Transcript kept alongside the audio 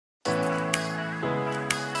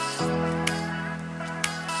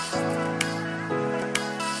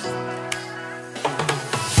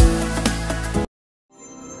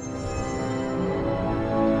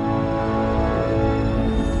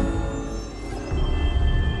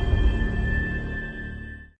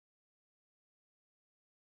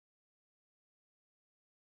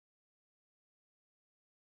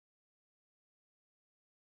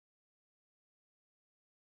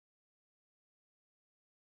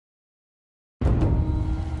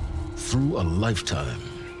Through a lifetime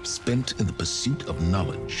spent in the pursuit of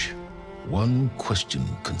knowledge, one question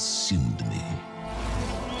consumed me.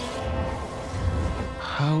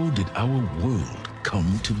 How did our world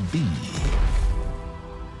come to be?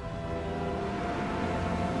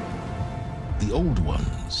 The old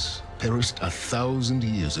ones perished 1,000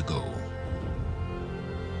 years ago,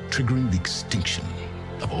 triggering the extinction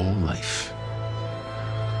of all life.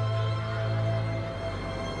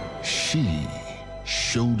 She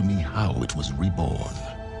showed me how it was reborn.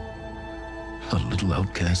 A little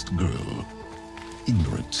outcast girl,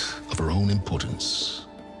 ignorant of her own importance.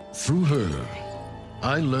 Through her,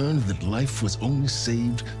 I learned that life was only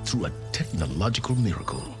saved through a technological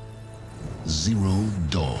miracle. Zero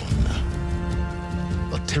Dawn.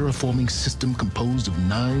 A terraforming system composed of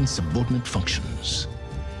 9 subordinate functions,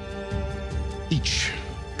 each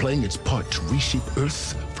playing its part to reshape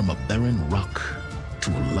Earth from a barren rock to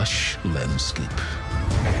a lush landscape.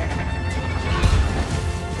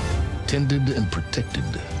 Tended and protected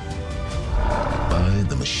by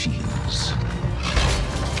the machines.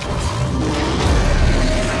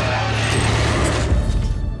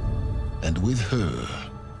 And with her,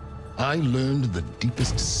 I learned the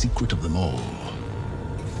deepest secret of them all.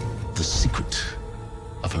 The secret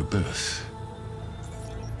of her birth.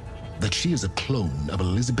 That she is a clone of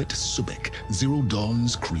Elizabeth Sobek, Zero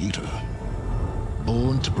Dawn's creator.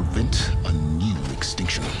 Born to prevent a new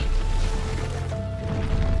extinction.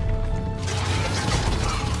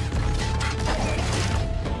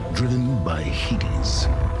 Driven by Hades,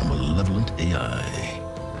 a malevolent AI.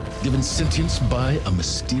 Given sentience by a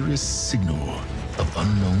mysterious signal of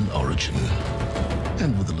unknown origin.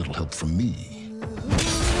 And with a little help from me,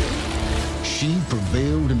 she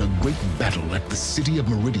prevailed in a great battle at the city of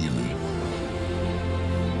Meridian,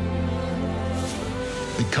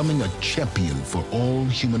 becoming a champion for all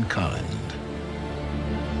humankind.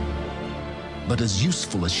 But as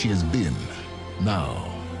useful as she has been, now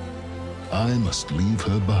I must leave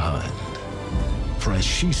her behind. For as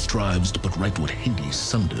she strives to put right what Hades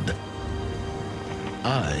sundered,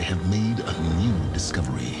 I have made a new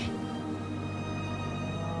discovery.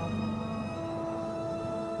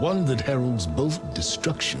 One that heralds both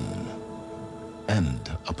destruction and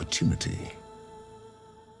opportunity.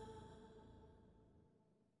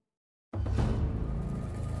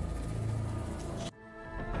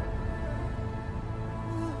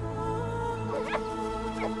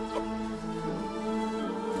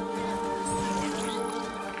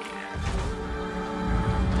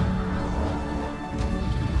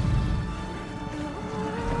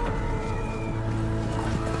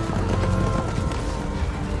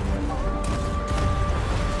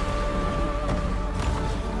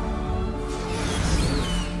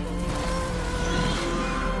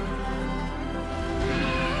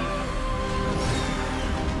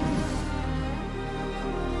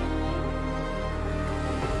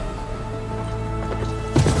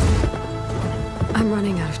 I'm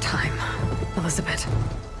running out of time, Elizabeth.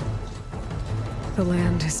 The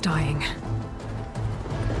land is dying.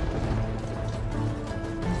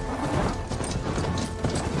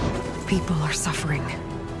 People are suffering.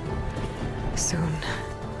 Soon,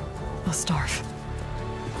 they'll starve.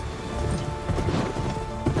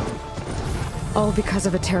 All because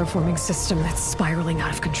of a terraforming system that's spiraling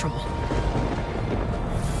out of control.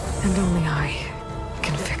 And only I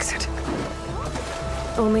can fix it.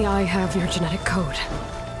 Only I have your genetic code.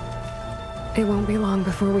 It won't be long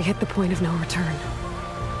before we hit the point of no return.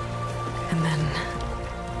 And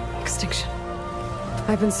then... extinction.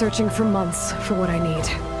 I've been searching for months for what I need.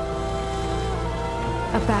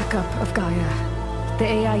 A backup of Gaia. The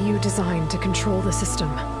AI you designed to control the system.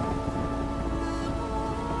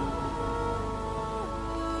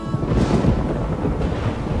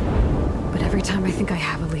 But every time I think I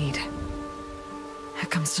have a lead, it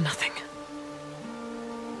comes to nothing.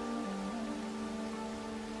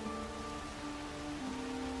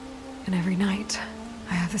 And every night,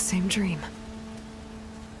 I have the same dream.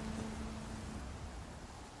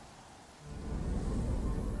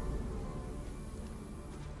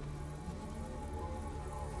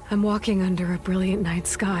 I'm walking under a brilliant night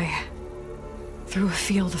sky, through a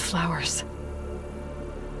field of flowers.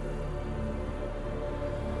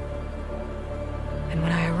 And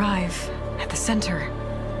when I arrive at the center,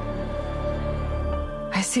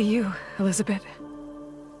 I see you, Elizabeth.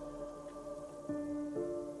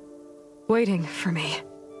 Waiting for me.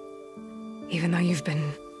 Even though you've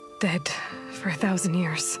been dead for 1,000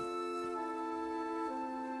 years.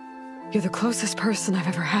 You're the closest person I've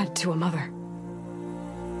ever had to a mother.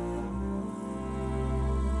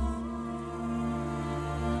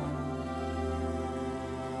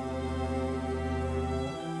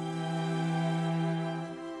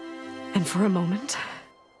 And for a moment,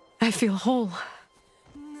 I feel whole.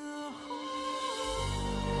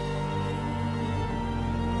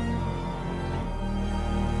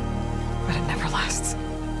 But it never lasts.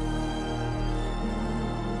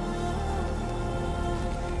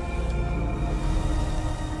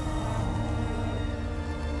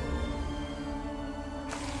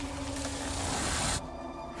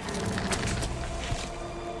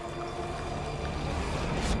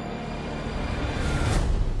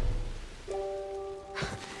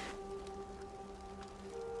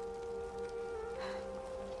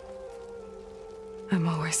 I'm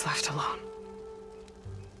always left alone.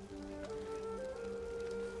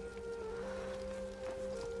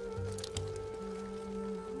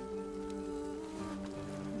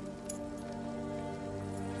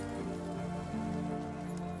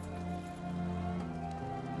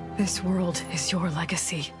 This world is your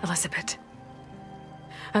legacy, Elizabeth.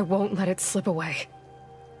 I won't let it slip away.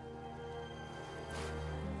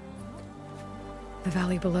 The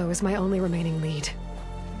valley below is my only remaining lead.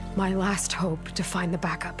 My last hope to find the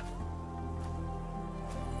backup.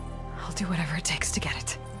 I'll do whatever it takes to get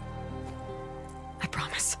it. I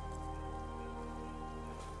promise.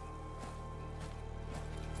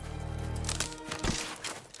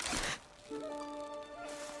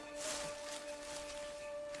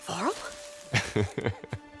 Varl?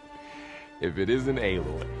 If it isn't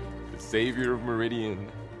Aloy, the savior of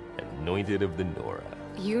Meridian, anointed of the Nora.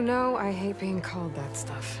 You know I hate being called that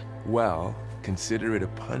stuff. Well, consider it a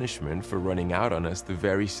punishment for running out on us the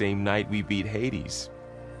very same night we beat Hades.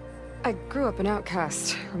 I grew up an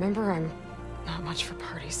outcast. Remember, I'm not much for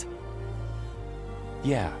parties.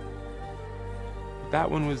 Yeah. That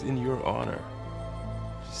one was in your honor.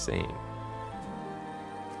 Just saying.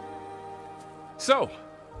 So,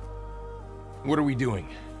 what are we doing?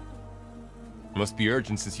 Must be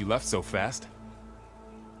urgent since you left so fast.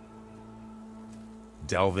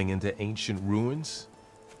 Delving into ancient ruins?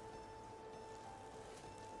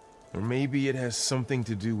 Or maybe it has something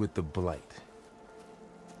to do with the Blight.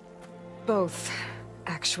 Both,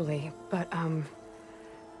 actually, but,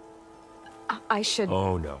 I should...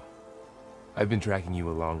 Oh, no. I've been tracking you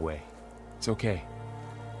a long way. It's okay.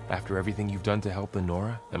 After everything you've done to help the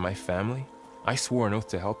Nora and my family, I swore an oath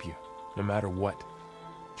to help you, no matter what.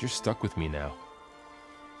 You're stuck with me now.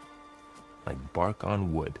 Like bark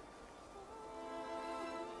on wood.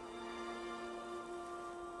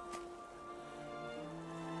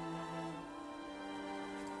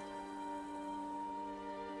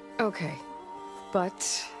 Okay,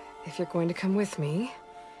 but if you're going to come with me,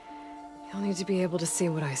 you'll need to be able to see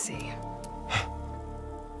what I see.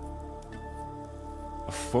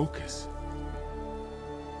 A focus?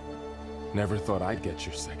 Never thought I'd get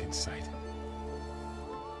your second sight.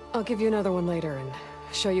 I'll give you another one later and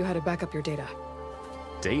show you how to back up your data.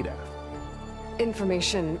 Data?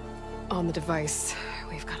 Information on the device.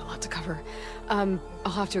 We've got a lot to cover. I'll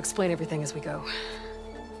have to explain everything as we go.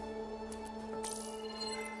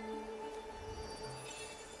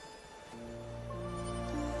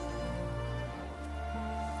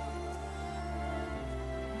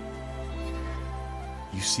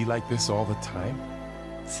 You see like this all the time?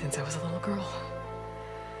 Since I was a little girl.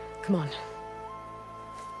 Come on.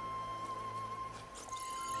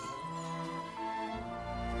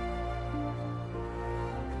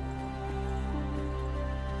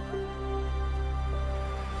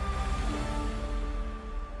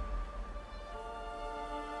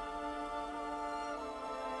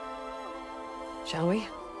 Shall we?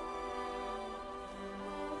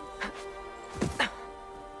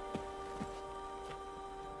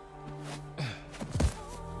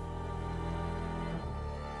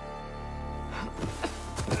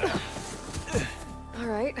 All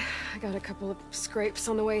right, I got a couple of scrapes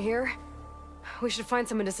on the way here. We should find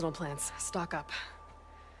some medicinal plants, stock up.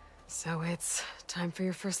 So it's time for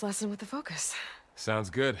your first lesson with the focus. Sounds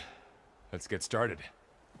good. Let's get started.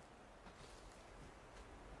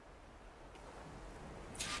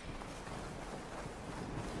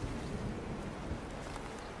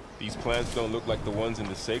 These plants don't look like the ones in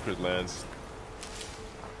the Sacred Lands.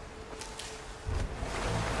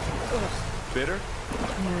 Ugh. Bitter?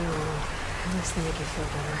 No, unless they make you feel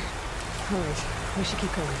better. All right, we should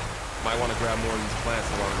keep going. Might want to grab more of these plants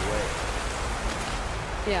along the way.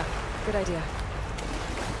 Yeah, good idea.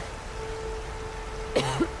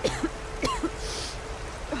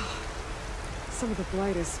 Some of the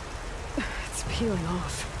blight is... it's peeling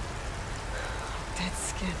off. Dead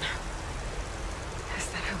skin. Is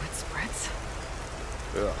that how it spreads?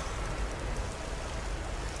 Ugh.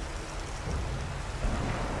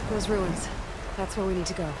 Those ruins. That's where we need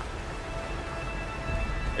to go.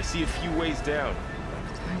 I see a few ways down.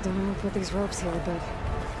 I don't know who put these ropes here, but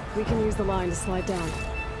we can use the line to slide down.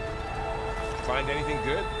 Find anything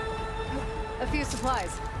good? A few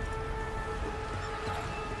supplies.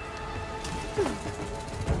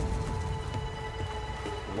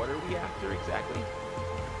 What are we after exactly?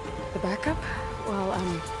 The backup? Well,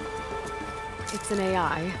 it's an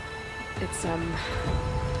AI. It's hard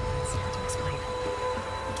to explain.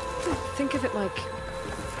 Think of it like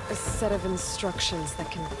a set of instructions that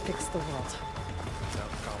can fix the world.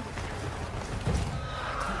 Sounds complicated.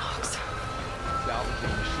 Knox.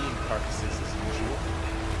 Salvaging machine carcasses as usual.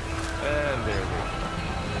 And there they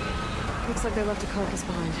go. Looks like they left a carcass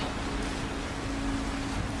behind.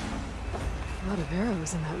 A lot of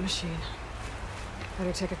arrows in that machine.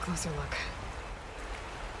 Better take a closer look.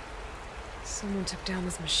 Someone took down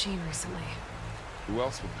this machine recently. Who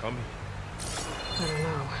else would come? I don't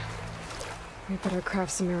know. We better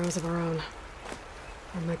craft some arrows of our own.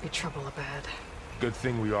 There might be trouble up ahead. Good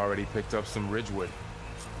thing we already picked up some ridgewood.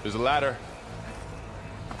 There's a ladder,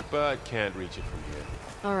 but can't reach it from here.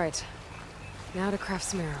 All right. Now to craft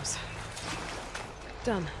some arrows.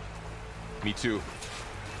 Done. Me too.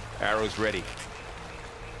 Arrows ready.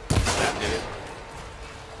 That did it.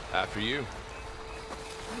 After you.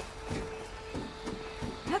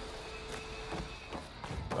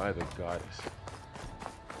 By the goddess.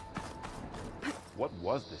 What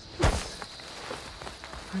was this place?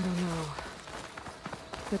 I don't know.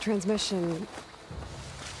 The transmission...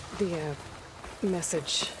 the,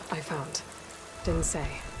 message I found didn't say.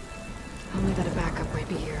 Only that a backup might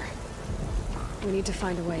be here. We need to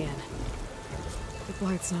find a way in. The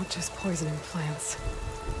blight's not just poisoning plants.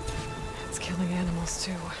 It's killing animals,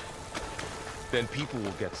 too. Then people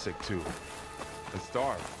will get sick too. And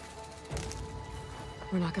starve.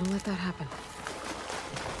 We're not gonna let that happen.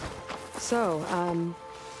 So,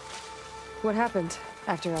 what happened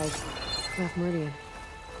after I left Meridian?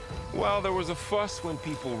 Well, there was a fuss when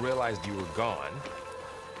people realized you were gone.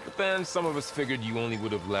 But then some of us figured you only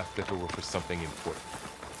would have left if it were for something important.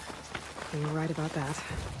 You're right about that.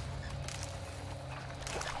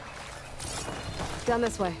 Down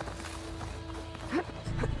this way.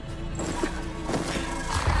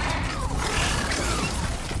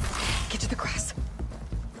 Get to the grass.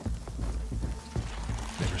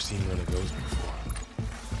 Never seen one of those before.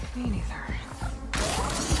 Me neither.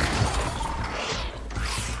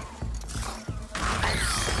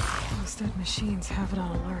 Those dead machines have it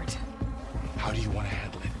on alert. How do you want to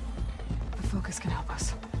handle it? The focus can help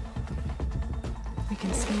us. We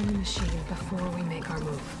can scan the machine before we make our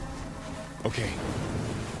move. Okay.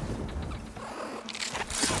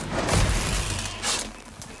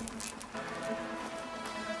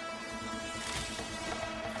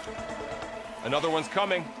 Another one's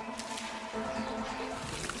coming.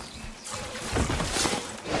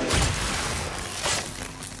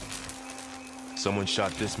 Someone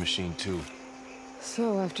shot this machine too.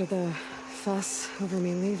 So after the fuss over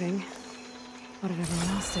me leaving, what did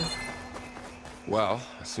everyone else do? Well,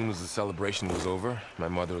 as soon as the celebration was over, my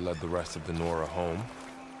mother led the rest of the Nora home.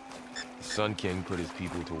 The Sun King put his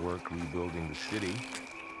people to work rebuilding the city.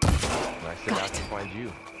 And I set out to find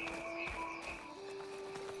you.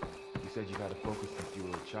 You said you got a focus since you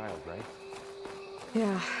were a child, right?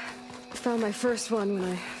 Yeah. Found my first one when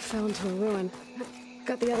I fell into a ruin.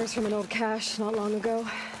 Got the others from an old cache not long ago.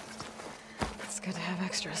 It's good to have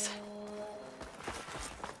extras.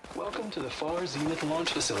 Welcome to the Far Zenith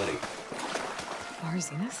launch facility. Far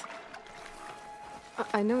Zenith?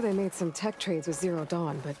 I know they made some tech trades with Zero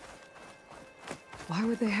Dawn, but why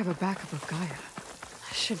would they have a backup of Gaia?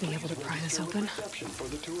 I should be able to pry this open. For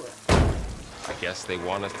the tour. I guess they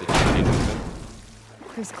want us to check in with them.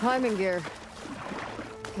 There's climbing gear.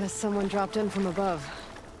 Guess someone dropped in from above.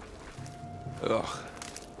 Ugh,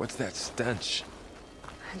 what's that stench?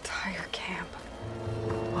 Entire camp.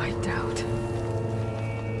 Wiped out.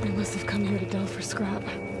 They must have come here to delve for scrap.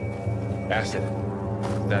 Acid.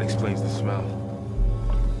 That explains the smell.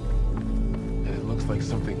 And it looks like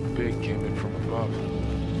something big came in from above.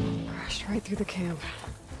 Crashed right through the camp.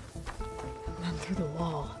 And then through the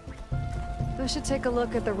wall. I should take a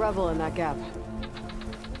look at the rubble in that gap.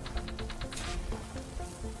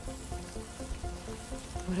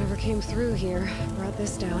 Whatever came through here brought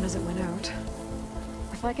this down as it went out.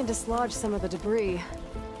 If I can dislodge some of the debris,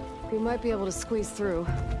 we might be able to squeeze through.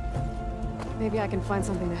 Maybe I can find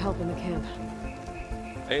something to help in the camp.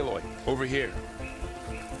 Aloy, over here.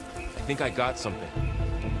 I think I got something.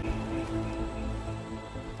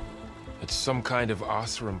 It's some kind of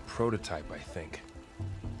Oseram prototype, I think.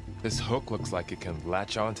 This hook looks like it can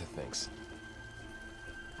latch onto things.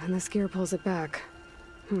 And this gear pulls it back.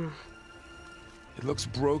 It looks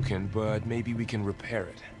broken, but maybe we can repair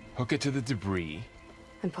it. Hook it to the debris.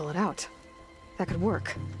 And pull it out. That could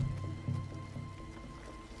work.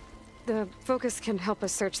 The focus can help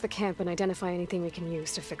us search the camp and identify anything we can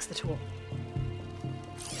use to fix the tool.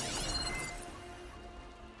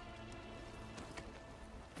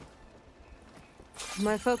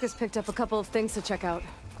 My focus picked up a couple of things to check out.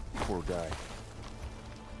 Poor guy.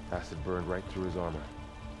 Acid burned right through his armor.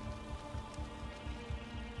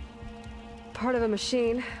 Part of a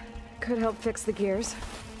machine. Could help fix the gears.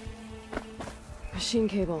 Machine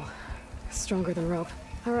cable. Stronger than rope.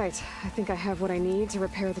 Alright, I think I have what I need to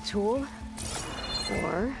repair the tool.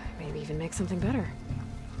 Or maybe even make something better.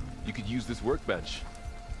 You could use this workbench.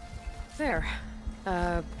 There.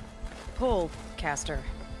 Pole caster.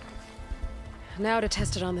 Now to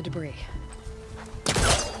test it on the debris.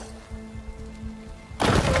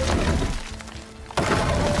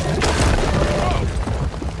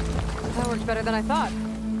 That worked better than I thought.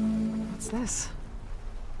 What's this?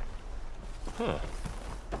 Huh.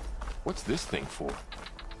 What's this thing for?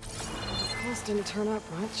 Pulse didn't turn up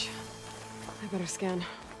much. I better scan.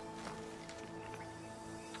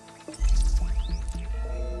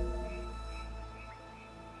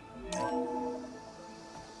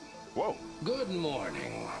 Whoa. Good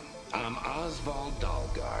morning. I'm Oswald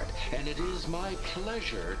Dalgard, and it is my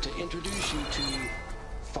pleasure to introduce you to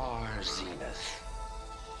Far Zenith.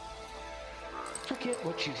 Forget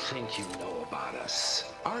what you think you know about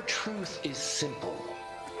us. Our truth is simple.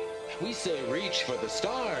 We say reach for the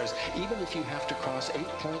stars, even if you have to cross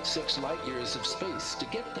 8.6 light years of space to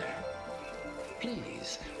get there.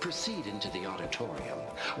 Please proceed into the auditorium,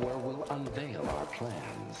 where we'll unveil our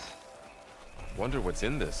plans. Wonder what's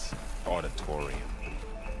in this auditorium.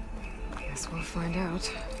 Guess we'll find out.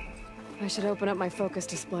 I should open up my focus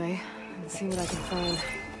display and see what I can find.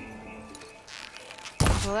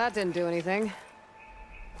 Well, that didn't do anything.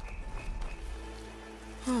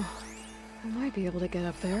 Oh, I might be able to get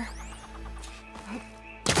up there.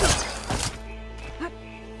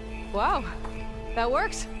 Wow, that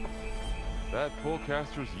worked. That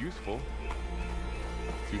polecaster's useful.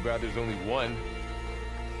 Too bad there's only one.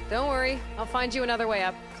 Don't worry, I'll find you another way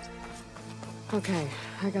up. Okay,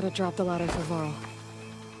 I gotta drop the ladder for Varl.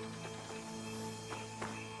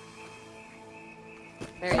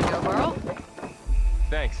 There you go, Varl.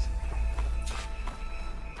 Thanks.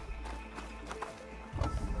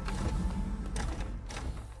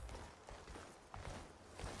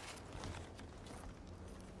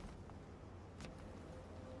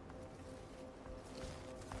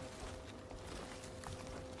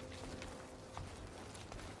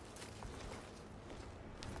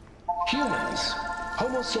 Humans,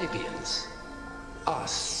 Homo sapiens,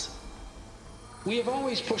 us. We have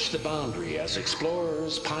always pushed the boundary as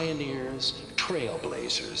explorers, pioneers,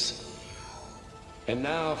 trailblazers. And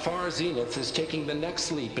now Far Zenith is taking the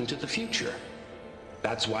next leap into the future.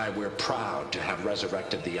 That's why we're proud to have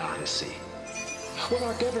resurrected the Odyssey. When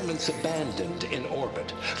our government's abandoned in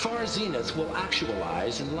orbit, Far Zenith will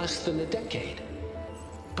actualize in less than a decade.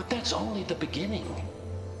 But that's only the beginning.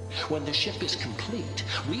 When the ship is complete,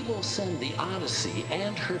 we will send the Odyssey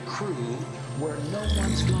and her crew where no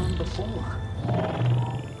one's gone before.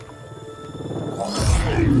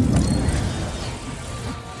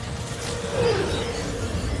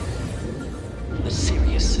 The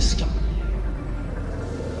Sirius system.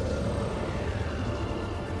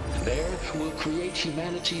 There, we'll create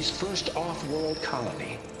humanity's first off-world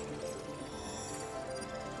colony.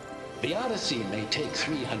 The Odyssey may take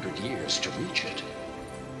 300 years to reach it.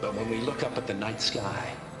 But when we look up at the night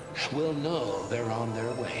sky, we'll know they're on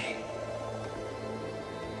their way.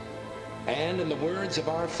 And in the words of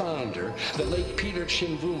our founder, the late Peter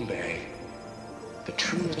Chimvumbe, the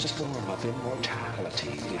truest form of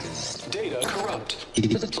immortality is... Data corrupt.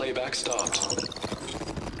 Playback stopped.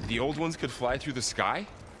 The old ones could fly through the sky?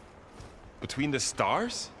 Between the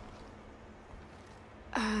stars?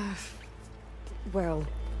 Well,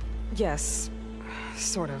 yes.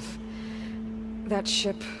 Sort of. That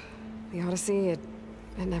ship, the Odyssey, it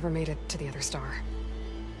never made it to the other star.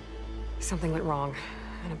 Something went wrong,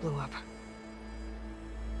 and it blew up.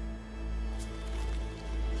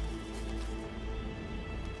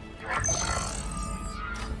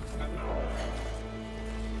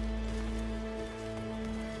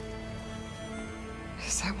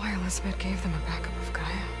 Is that why Elizabeth gave them a backup of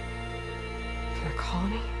Gaia? For their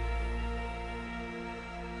colony?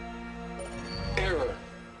 Error.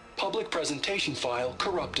 Public presentation file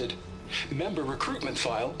corrupted. Member recruitment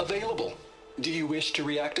file available. Do you wish to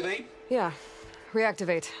reactivate? Yeah,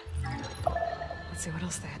 reactivate. Let's see what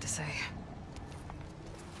else they had to say.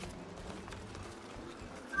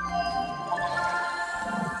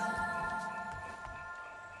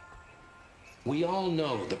 We all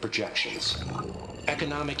know the projections.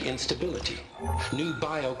 Economic instability, new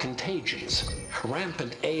biocontagions,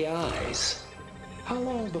 rampant AIs. How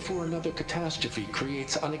long before another catastrophe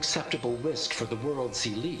creates unacceptable risk for the world's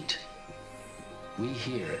elite? We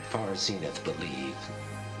here at Far Zenith believe,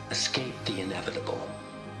 escape the inevitable.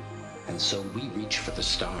 And so we reach for the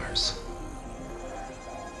stars.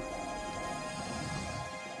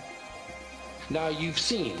 Now you've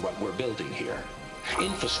seen what we're building here.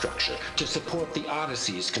 Infrastructure to support the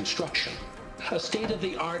Odyssey's construction. A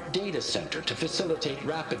state-of-the-art data center to facilitate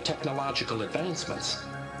rapid technological advancements.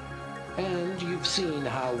 And you've seen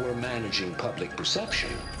how we're managing public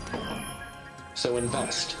perception. So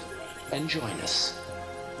invest and join us.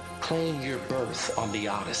 Claim your berth on the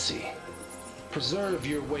Odyssey. Preserve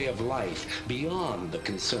your way of life beyond the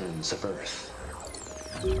concerns of Earth.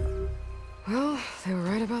 Well, they were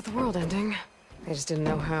right about the world ending. They just didn't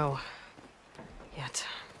know how. Yet.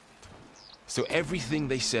 So everything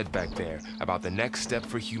they said back there about the next step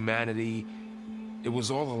for humanity, it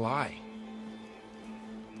was all a lie.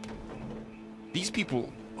 These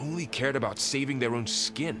people only cared about saving their own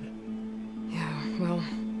skin. Yeah, well,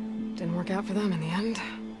 didn't work out for them in the end.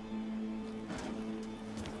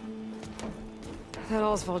 That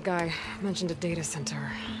Oswald guy mentioned a data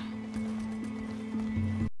center.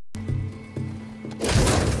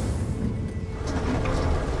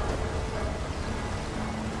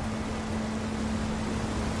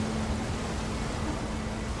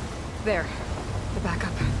 There. The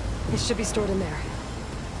backup. It should be stored in there.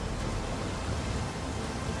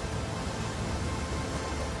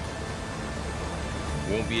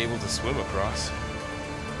 Won't be able to swim across.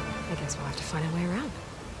 I guess we'll have to find a way around.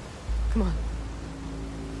 Come on.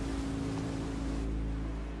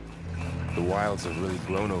 The wilds have really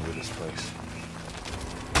grown over this place.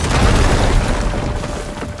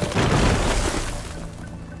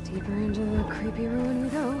 Deeper into the creepy ruin we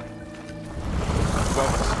go.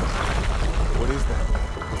 Above us. What is that?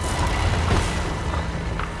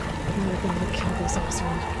 Might have been able to kill those up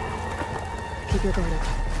soon. Keep your guard up.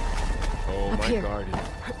 Oh, Up my here. garden.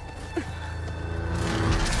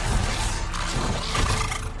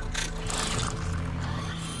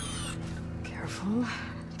 Careful.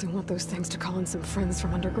 Don't want those things to call in some friends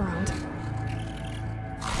from underground.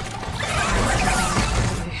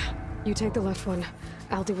 Okay. You take the left one.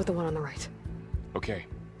 I'll deal with the one on the right. Okay.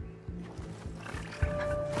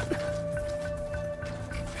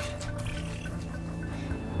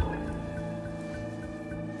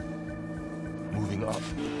 Moving up.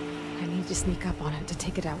 I need to sneak up on it to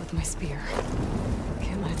take it out with my spear.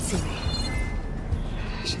 Can't let it see me.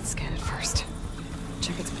 I should scan it first.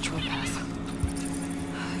 Check its patrol path.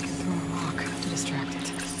 I can throw a rock to distract it.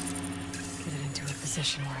 Get it into a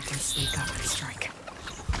position where I can sneak up and strike.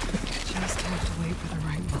 Just have to wait for the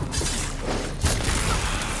right moment.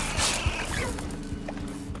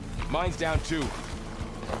 Mine's down too.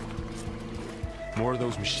 More of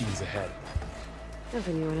those machines ahead.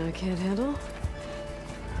 Nothing you and I can't handle.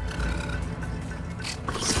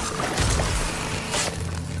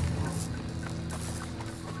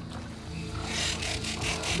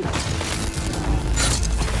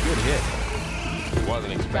 Good hit.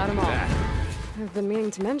 Wasn't Got expecting 'em all. that. I've been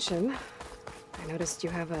meaning to mention, I noticed you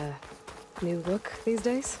have a new look these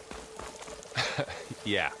days.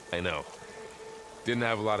 Yeah, I know. Didn't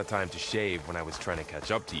have a lot of time to shave when I was trying to catch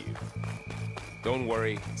up to you. Don't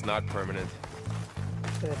worry, it's not permanent.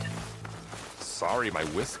 Good. Sorry my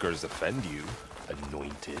whiskers offend you,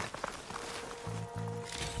 anointed.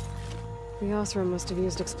 The Osram must have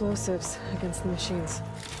used explosives against the machines.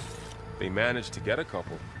 They managed to get a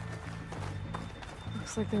couple.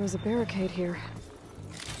 Looks like there was a barricade here.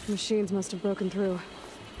 The machines must have broken through.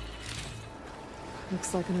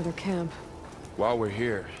 Looks like another camp. While we're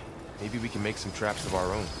here, maybe we can make some traps of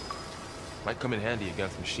our own. Might come in handy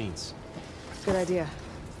against machines. Good idea.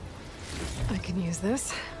 I can use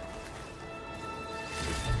this.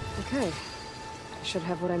 Okay. I should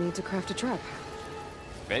have what I need to craft a trap.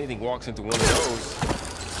 If anything walks into one of those,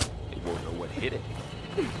 it won't know what hit it.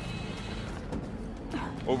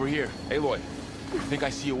 Over here. Aloy, I think I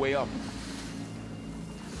see a way up.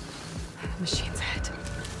 Machines ahead.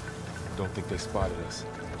 Don't think they spotted us.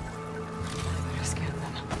 I better scan them.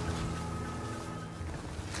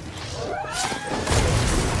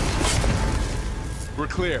 We're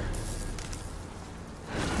clear.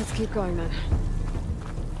 Let's keep going then.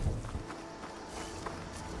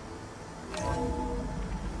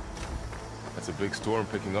 That's a big storm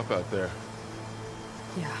picking up out there.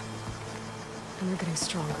 Yeah. And they're getting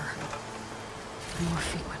stronger. And more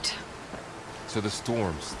frequent. So the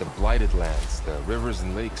storms, the blighted lands, the rivers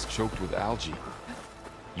and lakes choked with algae.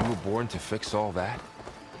 You were born to fix all that?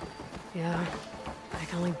 Yeah. I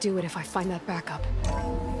can only do it if I find that backup.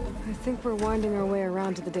 I think we're winding our way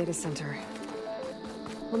around to the data center.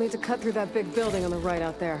 We'll need to cut through that big building on the right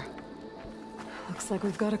out there. Looks like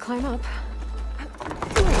we've got to climb up.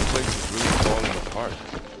 This place is really falling apart.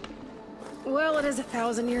 Well, it is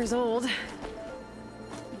 1,000 years old.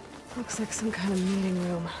 Looks like some kind of meeting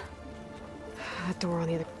room. That door on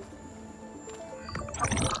the other...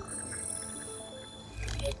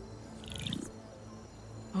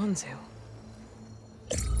 Onzu.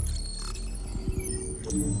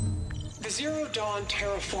 The Zero Dawn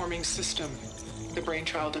terraforming system, the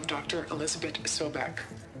brainchild of Dr. Elizabeth Sobek.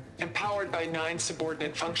 Empowered by 9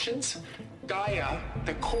 subordinate functions, Gaia,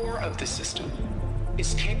 the core of the system,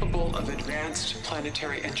 is capable of advanced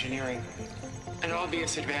planetary engineering, an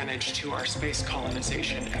obvious advantage to our space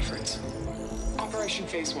colonization efforts. Operation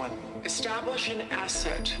Phase 1. Establish an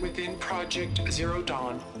asset within Project Zero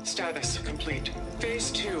Dawn. Status complete. Phase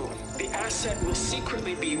 2. The asset will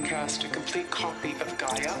secretly beamcast a complete copy of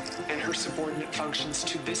Gaia and her subordinate functions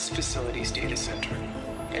to this facility's data center.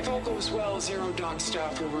 If all goes well, Zero Dawn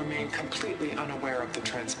staff will remain completely unaware of the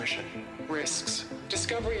transmission. Risks.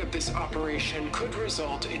 Discovery of this operation could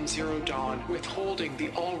result in Zero Dawn withholding the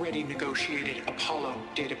already negotiated Apollo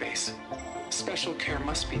database. Special care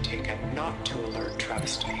must be taken not to alert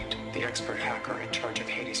Travis Tate, the expert hacker in charge of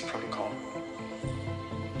Hades Protocol.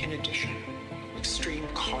 In addition, extreme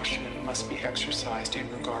caution must be exercised in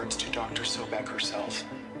regards to Dr. Sobek herself.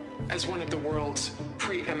 As one of the world's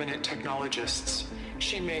preeminent technologists,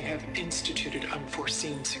 she may have instituted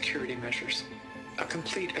unforeseen security measures. A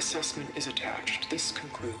complete assessment is attached. This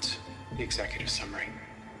concludes the executive summary.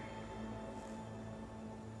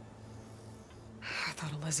 I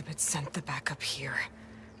thought Elizabeth sent the backup here,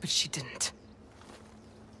 but she didn't.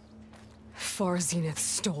 Far Zenith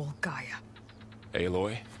stole Gaia.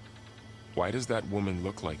 Aloy? Why does that woman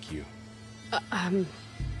look like you?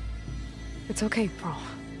 It's okay, Pearl.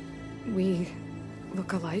 We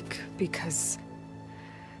look alike because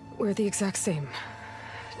we're the exact same.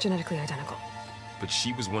 Genetically identical. But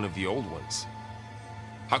she was one of the old ones.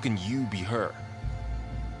 How can you be her?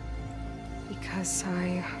 Because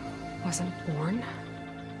I wasn't born.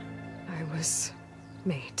 I was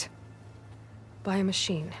made. By a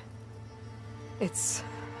machine. It's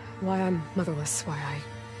why I'm motherless, why I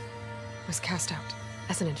was cast out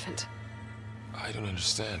as an infant. I don't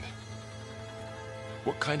understand.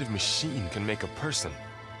 What kind of machine can make a person?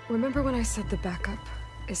 Remember when I said the backup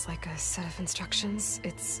is like a set of instructions?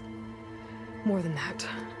 It's more than that.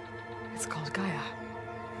 It's called Gaia.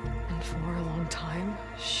 And for a long time,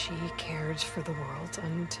 she cared for the world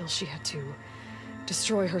until she had to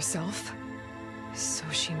destroy herself. So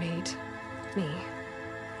she made me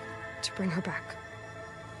to bring her back.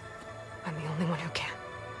 I'm the only one who can.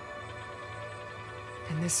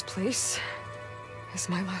 And this place is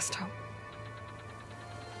my last hope.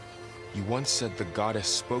 You once said the goddess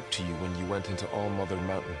spoke to you when you went into All-Mother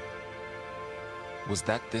Mountain. Was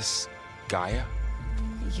that this Gaia?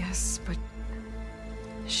 Yes, but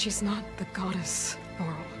she's not the goddess,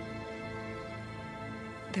 Laurel.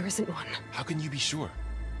 There isn't one. How can you be sure?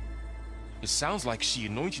 It sounds like she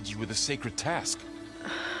anointed you with a sacred task.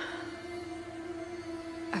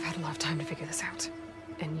 I've had a lot of time to figure this out.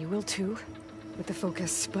 And you will too, with the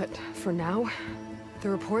focus. But for now, the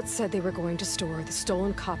report said they were going to store the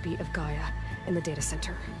stolen copy of Gaia in the data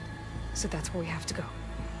center. So that's where we have to go.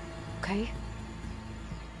 Okay?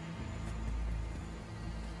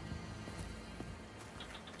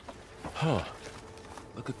 Huh.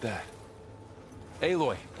 Look at that.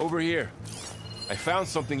 Aloy, over here. I found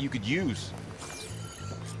something you could use.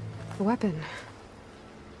 A weapon.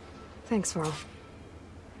 Thanks, Varl.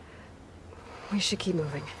 We should keep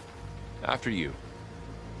moving. After you.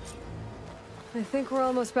 I think we're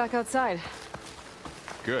almost back outside.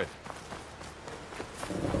 Good.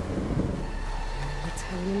 It's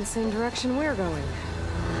heading in the same direction we're going.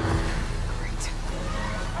 Great.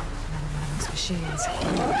 Another one of those machines.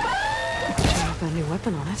 Should have a new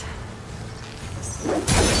weapon on it.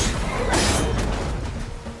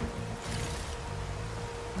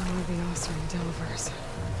 Oh, the Osirian Delvers.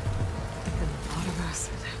 And a lot of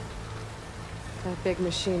acid. That big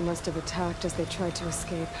machine must have attacked as they tried to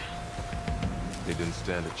escape. They didn't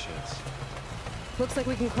stand a chance. Looks like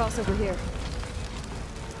we can cross over here.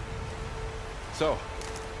 So,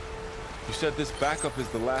 you said this backup is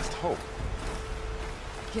the last hope.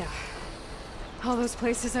 Yeah. All those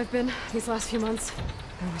places I've been these last few months,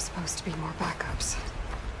 there were supposed to be more backups.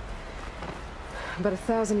 But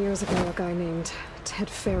 1,000 years ago, a guy named Ted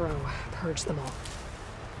Faro purged them all.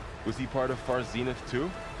 Was he part of Far Zenith too?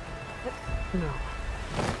 No.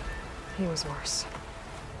 he was worse.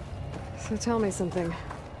 So tell me something.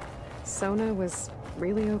 Sona was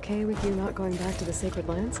really okay with you not going back to the Sacred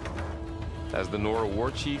Lands? As the Nora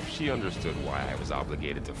war chief, she understood why I was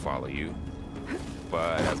obligated to follow you.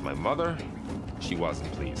 But as my mother, she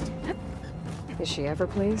wasn't pleased. Is she ever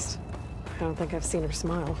pleased? I don't think I've seen her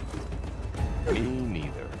smile. Me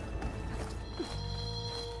neither.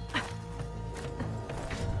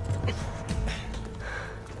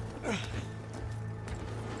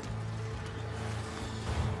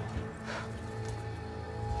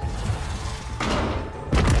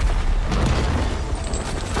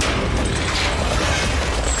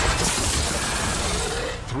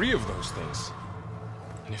 Three of those things.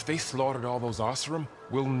 And if they slaughtered all those Oseram,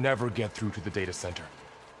 we'll never get through to the data center.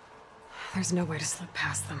 There's no way to slip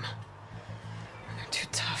past them. They're too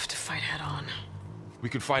tough to fight head-on. We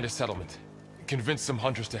could find a settlement. Convince some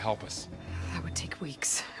hunters to help us. That would take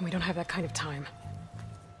weeks, and we don't have that kind of time.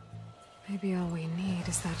 Maybe all we need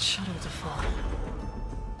is that shuttle to fall.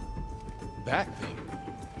 That thing?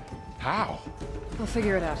 How? We'll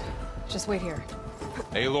figure it out. Just wait here.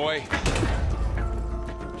 Aloy.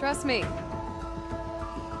 Trust me.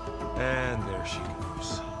 And there she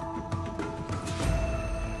goes.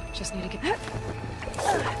 Just need to get...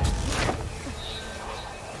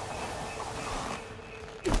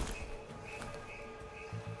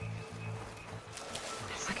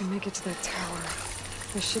 If I can make it to that tower,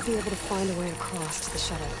 I should be able to find a way across to the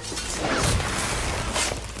shuttle.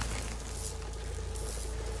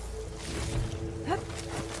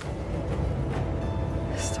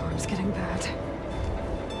 The storm's getting bad.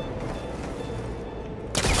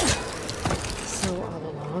 So all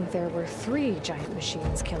along, there were 3 giant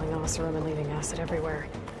machines killing Oseram and leaving acid everywhere.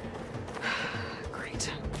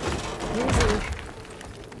 Great. Easy.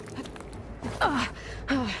 That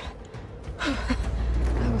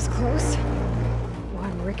was close.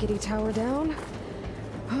 One rickety tower down.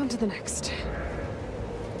 On to the next.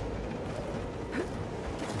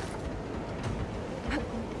 I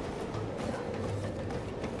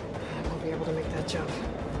won't be able to make that jump.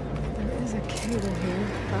 There is a cable here.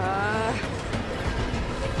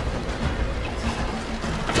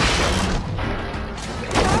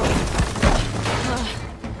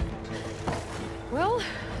 Well,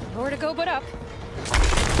 nowhere to go but up.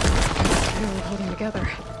 Barely holding together.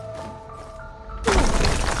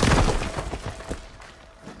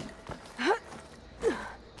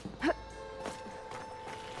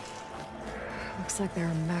 Looks like there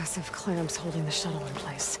are massive clamps holding the shuttle in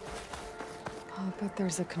place. I'll bet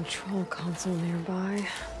there's a control console nearby.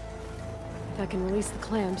 If I can release the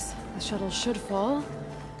clamps, the shuttle should fall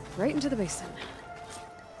right into the basin.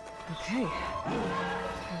 Okay.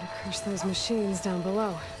 Time to crush those machines down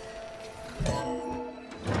below.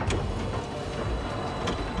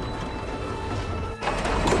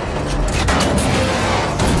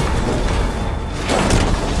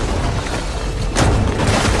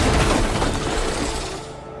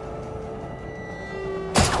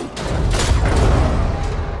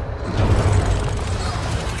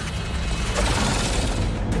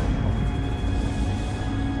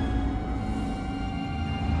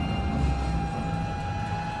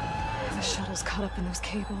 Caught up in those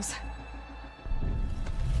cables.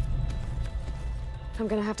 I'm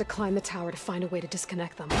gonna have to climb the tower to find a way to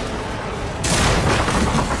disconnect them. Now,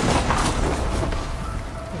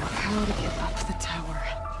 how to get up the tower?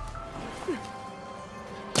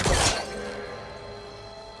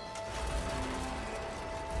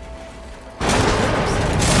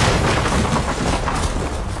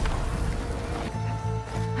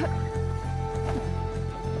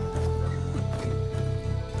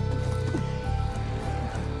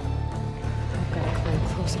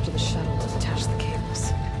 Closer to the shuttle to detach the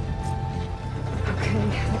cables. Okay,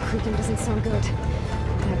 the creaking doesn't sound good. I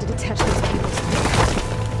have to detach those cables.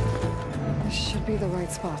 This should be the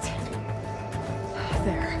right spot.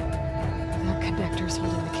 There. That connector's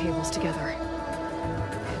holding the cables together.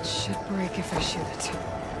 It should break if I shoot it.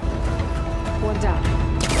 One down.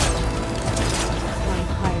 Climb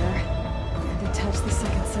higher and detach the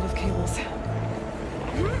second set of cables.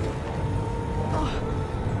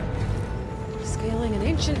 Scaling an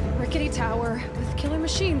ancient, rickety tower with killer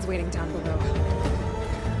machines waiting down below.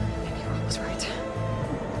 Maybe Rob was right.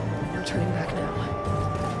 No turning back now.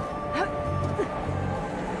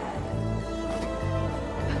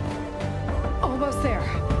 Almost there.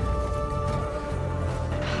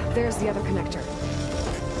 There's the other connector.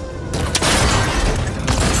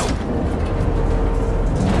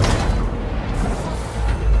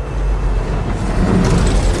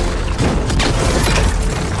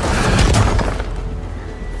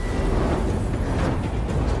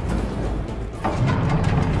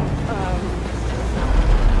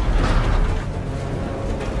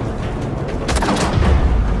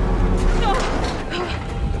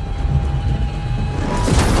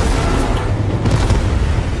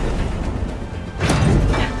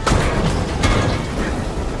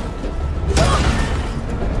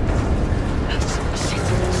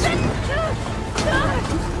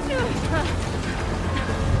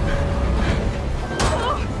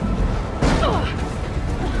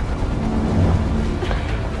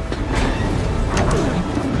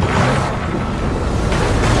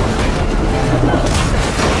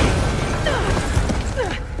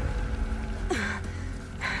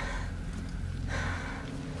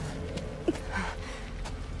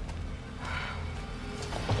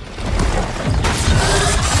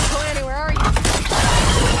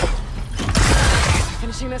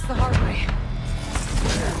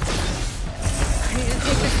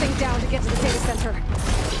 thing down to get to the data center.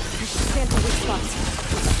 I should scan for weak spots.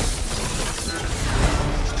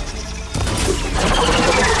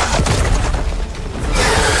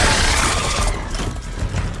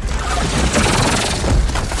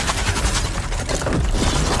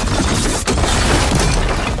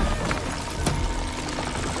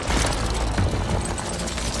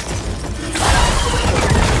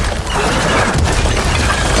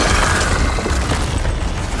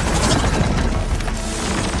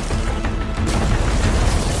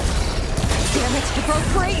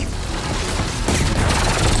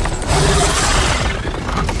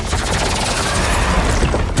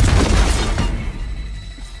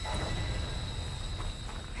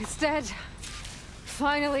 It's dead.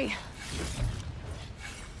 Finally.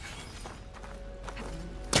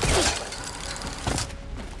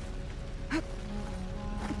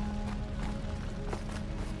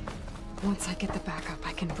 Once I get the backup,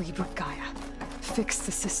 I can reboot Gaia. Fix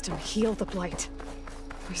the system, heal the Blight.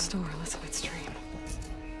 Restore Elizabeth's dream.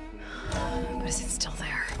 But is it still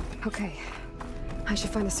there? Okay. I should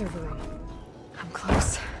find the server room. I'm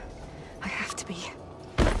close. I have to be.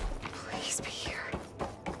 Please be here.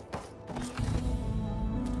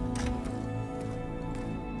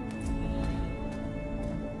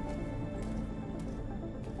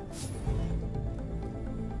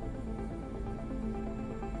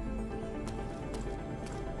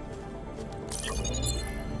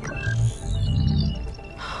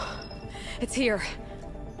 It's here.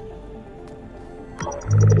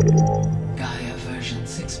 Gaia version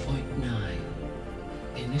 6.9.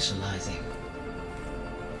 Initializing.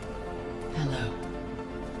 Hello.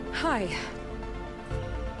 Hi.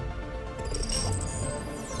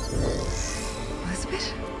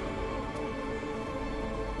 Elizabeth?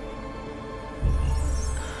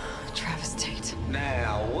 Travis Tate.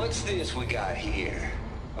 Now, what's this we got here?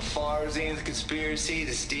 A Farzan's conspiracy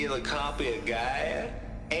to steal a copy of Gaia?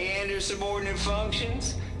 And her subordinate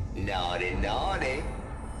functions? Naughty, naughty.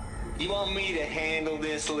 You want me to handle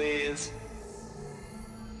this, Liz?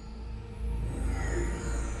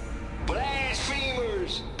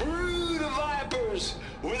 Blasphemers! Brood of vipers!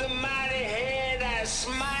 With a mighty hand I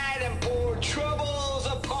smite and pour troubles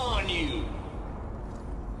upon you!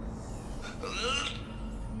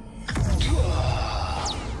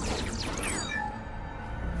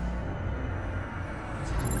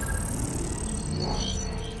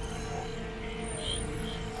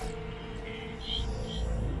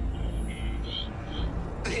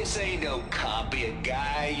 This ain't no copy of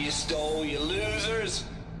Gaia you stole, you losers.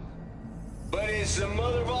 But it's the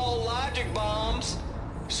mother of all logic bombs.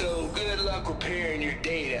 So good luck repairing your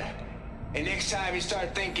data. And next time you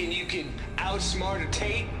start thinking you can outsmart a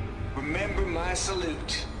Tate, remember my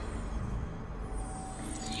salute.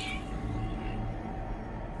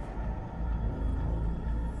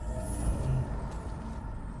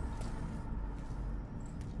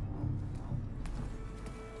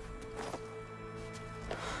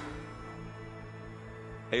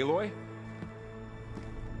 Aloy?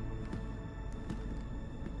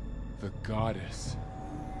 The goddess.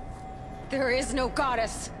 There is no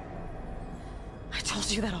goddess. I told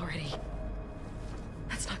you that already.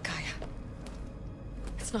 That's not Gaia.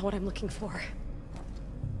 It's not what I'm looking for.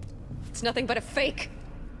 It's nothing but a fake.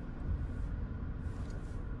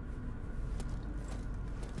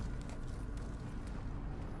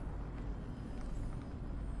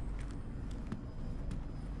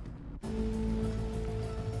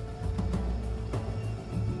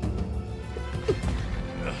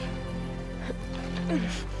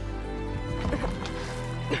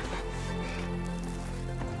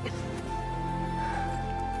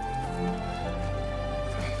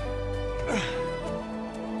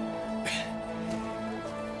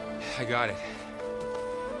 I got it.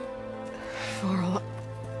 Varl,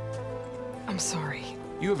 I'm sorry.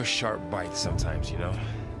 You have a sharp bite sometimes, you know?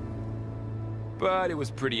 But it was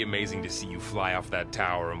pretty amazing to see you fly off that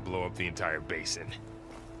tower and blow up the entire basin.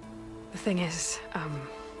 The thing is,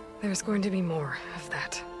 there's going to be more of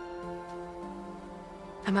that.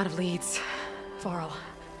 I'm out of leads, Varl.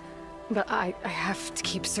 But I have to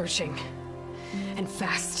keep searching. And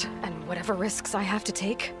fast, and whatever risks I have to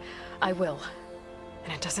take, I will.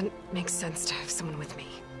 And it doesn't make sense to have someone with me.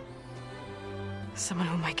 Someone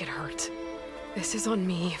who might get hurt. This is on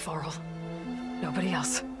me, Varl. Nobody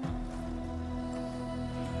else.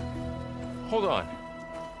 Hold on.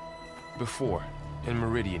 Before, in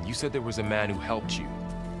Meridian, you said there was a man who helped you.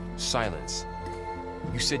 Silence.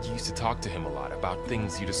 You said you used to talk to him a lot about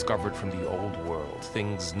things you discovered from the old world,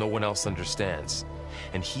 things no one else understands.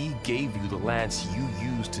 and he gave you the lance you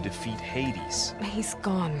used to defeat Hades. He's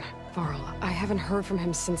gone, Varl. I haven't heard from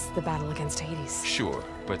him since the battle against Hades. Sure,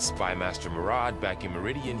 but Spy Master Murad back in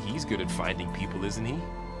Meridian, he's good at finding people, isn't he?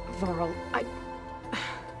 Varl,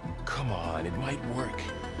 Come on, it might work.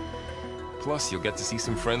 Plus, you'll get to see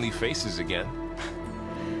some friendly faces again.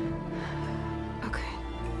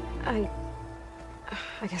 Okay.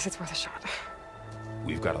 I guess it's worth a shot.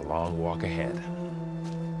 We've got a long walk ahead.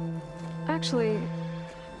 Actually,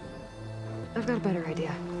 I've got a better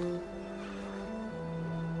idea.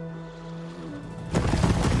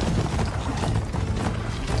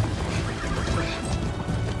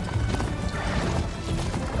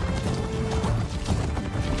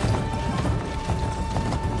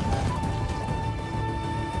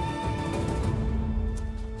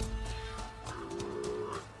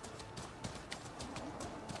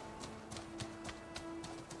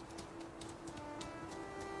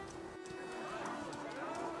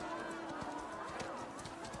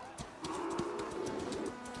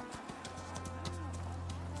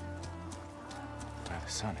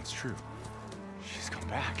 Son, it's true. She's come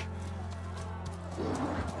back.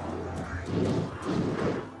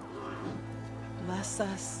 Bless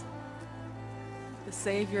us. The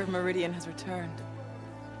savior of Meridian has returned.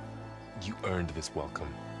 You earned this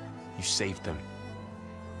welcome. You saved them.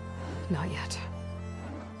 Not yet.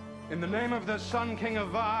 In the name of the Sun King of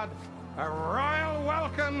Vard, a royal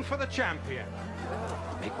welcome for the champion.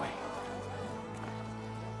 Make way.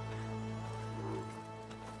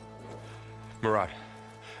 Murad,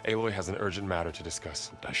 Aloy has an urgent matter to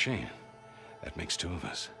discuss. Does she? That makes two of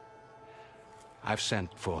us. I've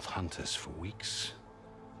sent forth hunters for weeks,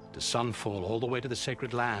 to sunfall all the way to the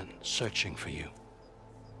sacred land, searching for you.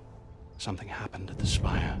 Something happened at the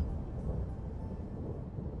spire.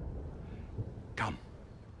 Come.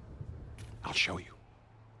 I'll show you.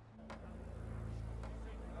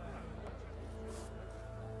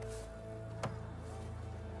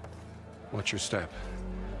 Watch your step.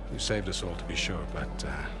 You saved us all, to be sure, but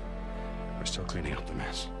we're still cleaning up the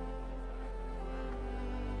mess.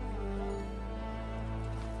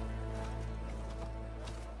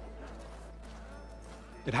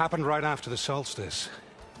 It happened right after the solstice.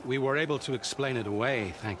 We were able to explain it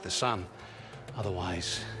away, thank the sun.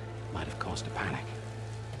 Otherwise, it might have caused a panic.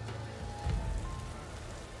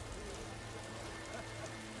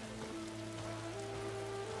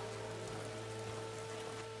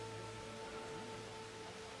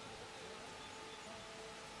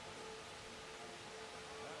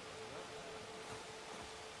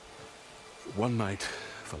 One night,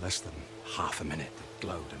 for less than half a minute, it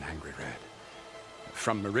glowed an angry red.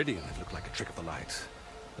 From Meridian, it looked like a trick of the light.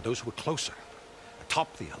 But those who were closer,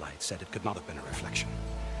 atop the light, said it could not have been a reflection.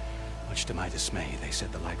 Much to my dismay, they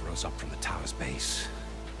said the light rose up from the tower's base.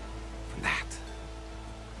 From that.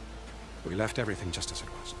 We left everything just as it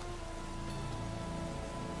was.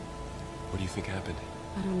 What do you think happened?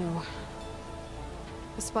 I don't know.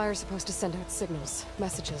 The Spire's supposed to send out signals,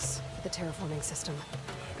 messages, for the terraforming system.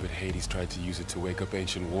 But Hades tried to use it to wake up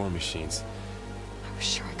ancient war machines. I was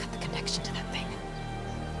sure I got the connection to that thing.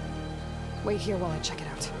 Wait here while I check it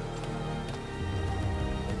out.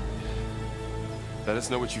 Let us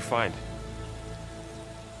know what you find.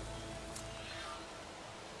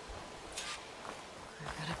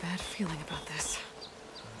 I've got a bad feeling about this.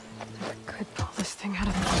 Never could pull this thing out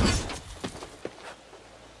of me.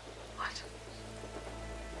 What?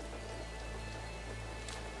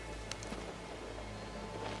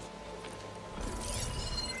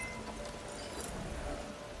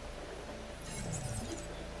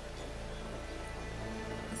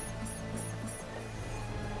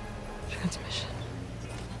 Transmission.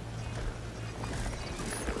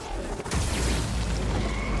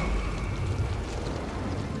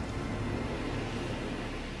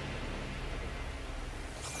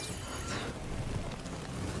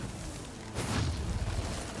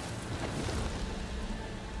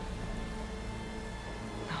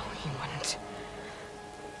 No, he wouldn't.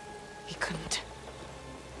 He couldn't.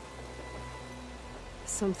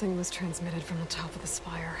 Something was transmitted from the top of the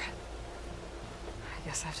spire. I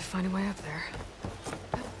guess I have to find a way up there.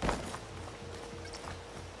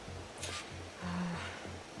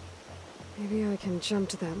 Maybe I can jump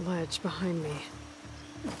to that ledge behind me.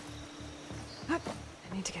 I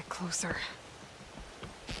need to get closer.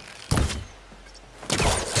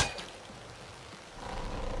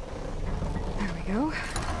 There we go.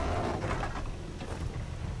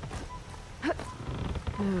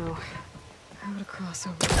 Now, how to cross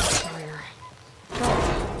over the spire?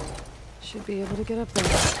 Should be able to get up there.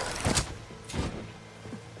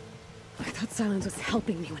 I thought Silence was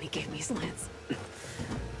helping me when he gave me his lance. But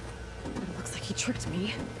it looks like he tricked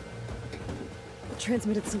me. It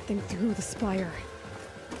transmitted something through the spire.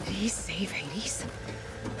 Did he save Hades?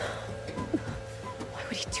 Why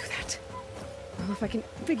would he do that? Well, if I can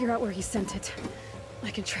figure out where he sent it, I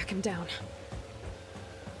can track him down.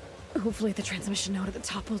 Hopefully the transmission node at the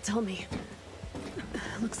top will tell me.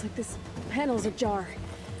 Looks like this panel's ajar.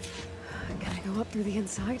 Can I go up through the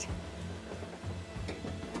inside?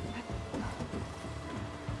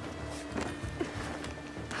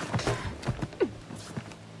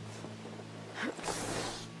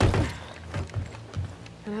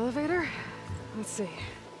 An elevator? Let's see.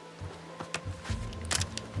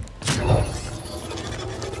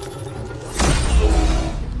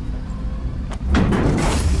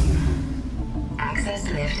 Access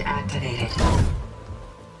lift activated.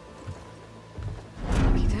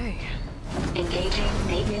 Lucky day. Engaging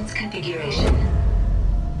maintenance configuration.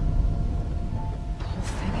 The whole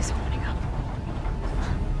thing is opening up.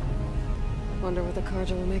 Wonder what the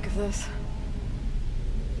Carja will make of this.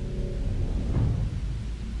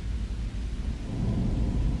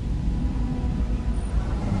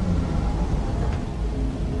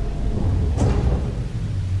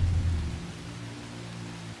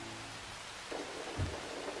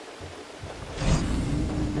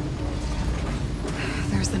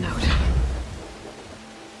 There's the note.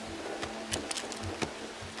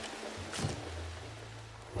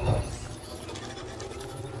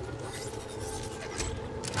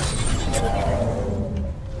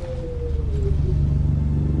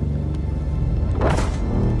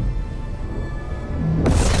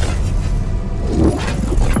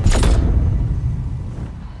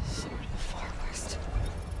 Sword of the Far West.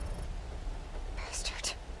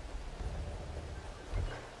 Bastard.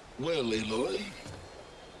 Well, Aloy,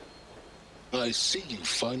 I see you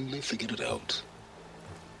finally figured it out.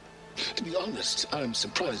 To be honest, I'm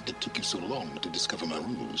surprised it took you so long to discover my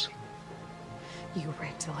ruse. You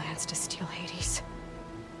rigged the lands to steal Hades.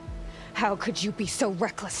 How could you be so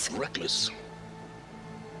reckless? Reckless?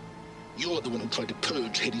 You're the one who tried to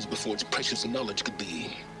purge Hades before its precious knowledge could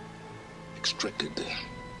be extracted.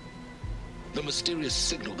 The mysterious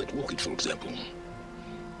signal that woke it, for example.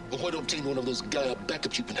 Or why to obtain one of those Gaia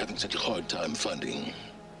backups you've been having such a hard time finding.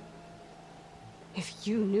 If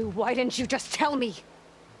you knew, why didn't you just tell me?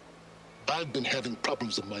 I've been having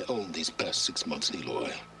problems of my own these past 6 months,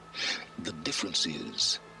 Aloy. The difference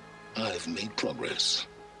is, I've made progress.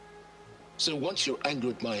 So once your anger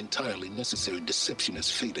at my entirely necessary deception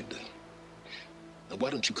has faded, why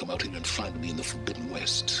don't you come out here and find me in the Forbidden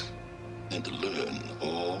West, and learn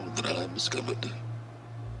all that I've discovered?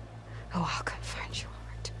 Oh, I'll come find you,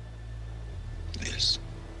 all right. Yes.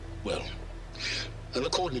 Well, and the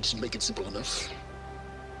coordinates should make it simple enough.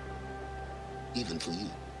 Even for you.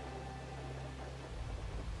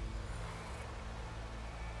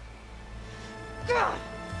 God!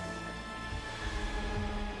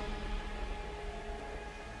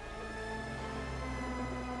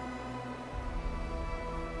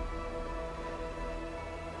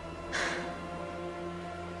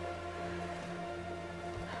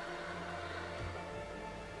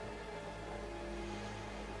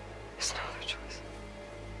 There's no other choice.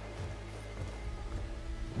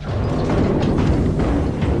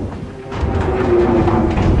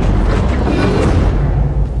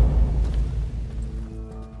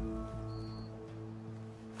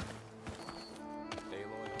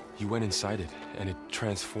 You went inside it, and it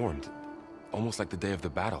transformed. Almost like the day of the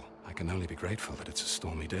battle. I can only be grateful that it's a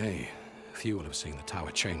stormy day. Few will have seen the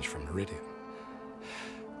tower change from Meridian.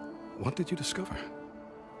 What did you discover?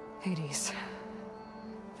 Hades.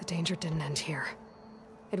 The danger didn't end here.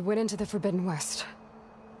 It went into the Forbidden West.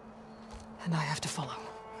 And I have to follow.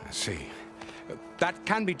 I see. That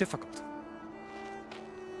can be difficult.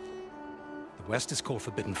 The West is called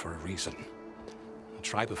Forbidden for a reason. A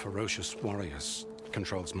tribe of ferocious warriors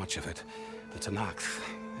controls much of it. The Tenakth,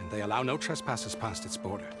 and they allow no trespassers past its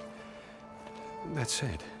border. That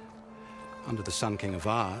said, under the Sun King of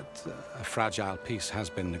Ard, a fragile peace has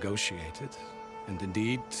been negotiated. And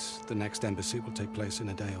indeed, the next embassy will take place in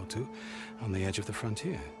a day or two on the edge of the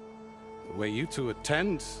frontier. Were you to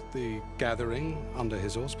attend the gathering under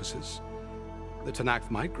his auspices, the Tenakth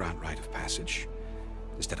might grant right of passage,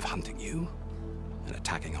 instead of hunting you and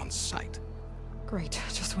attacking on sight. Great,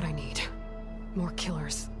 just what I need. More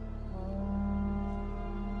killers.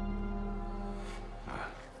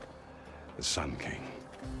 The Sun King.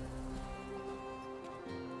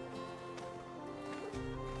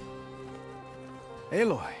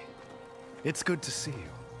 Aloy, it's good to see you.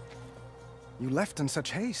 You left in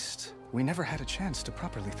such haste. We never had a chance to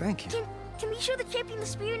properly thank you. Can we show the champion the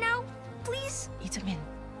spear now, please? Itamin,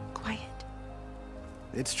 quiet.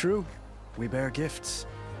 It's true. We bear gifts.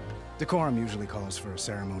 Decorum usually calls for a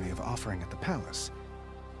ceremony of offering at the palace,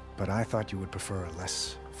 but I thought you would prefer a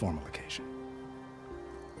less formal occasion.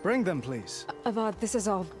 Bring them, please. Avad, this is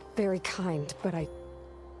all very kind, but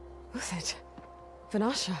Who's it?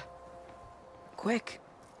 Vanasha. Quick.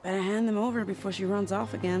 Better hand them over before she runs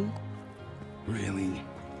off again. Really?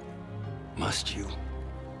 Must you?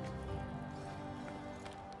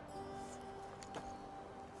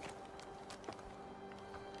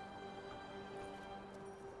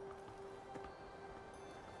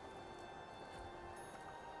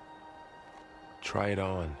 Try it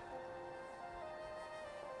on.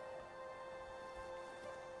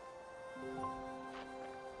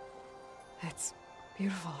 It's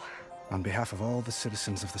beautiful. On behalf of all the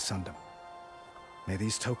citizens of the Sundom, may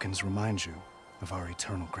these tokens remind you of our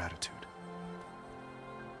eternal gratitude.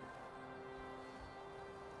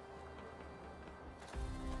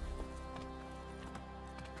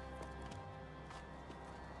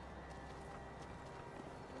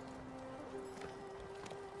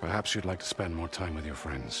 Perhaps you'd like to spend more time with your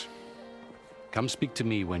friends. Come speak to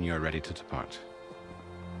me when you're ready to depart.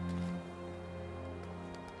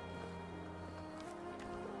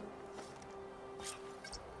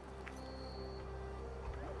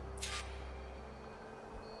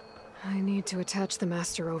 I need to attach the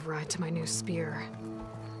master override to my new spear.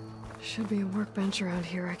 Should be a workbench around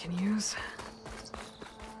here I can use.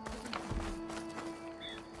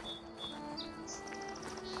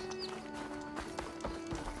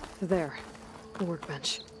 There, the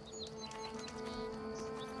workbench.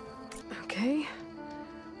 Okay,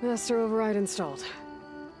 master override installed.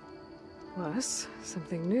 Plus,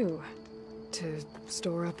 something new. To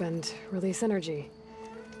store up and release energy.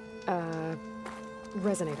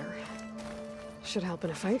 Resonator. Should help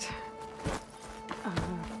in a fight.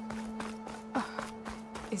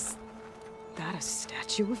 Is that a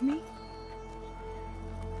statue of me?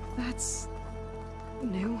 That's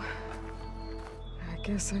new. I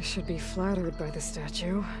guess I should be flattered by the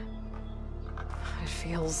statue. It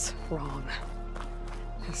feels wrong.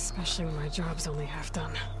 Especially when my job's only half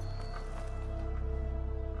done.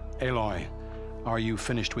 Aloy, are you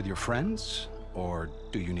finished with your friends, or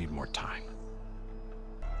do you need more time?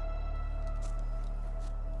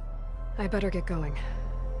 I better get going.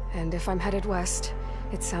 And if I'm headed west,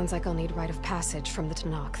 it sounds like I'll need rite of passage from the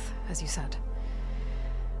Tenakth, as you said.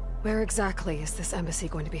 Where exactly is this embassy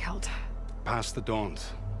going to be held? Past the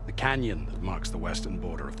Daunt, the canyon that marks the western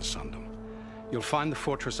border of the Sundom. You'll find the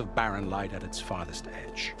fortress of Barren Light at its farthest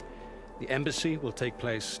edge. The embassy will take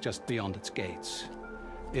place just beyond its gates.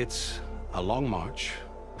 It's a long march,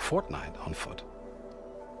 a fortnight on foot.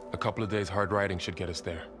 A couple of days hard riding should get us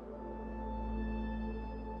there.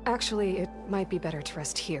 Actually, it might be better to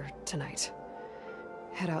rest here tonight.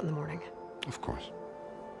 Head out in the morning. Of course.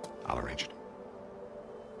 I'll arrange it.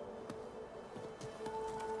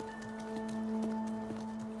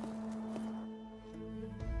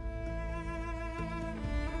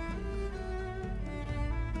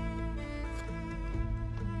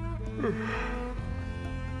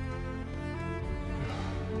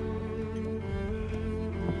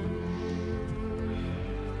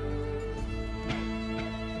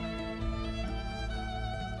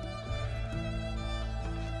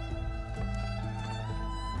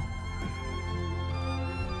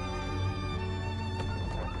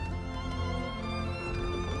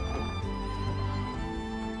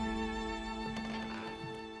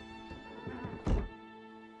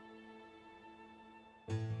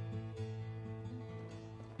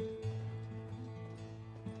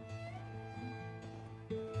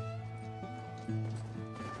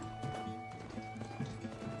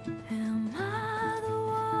 Am I the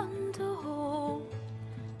one to hold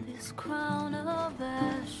this crown of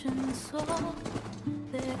ash and soul?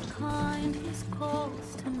 Their kind is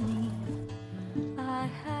close to me. I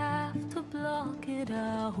have to block it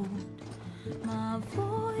out. My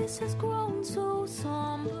voice has grown so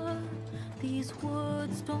somber. These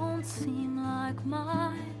words don't seem like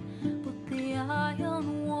mine, but the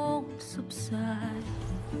iron won't subside.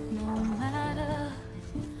 No matter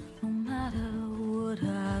what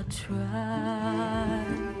I try.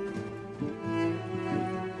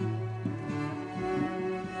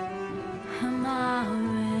 Am I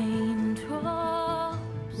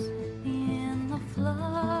raindrops in the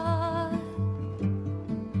flood?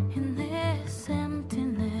 In this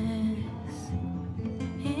emptiness,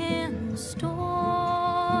 in the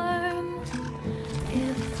storm.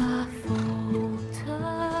 If I falter,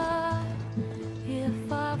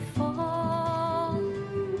 if I fall,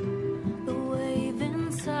 the wave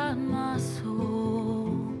inside my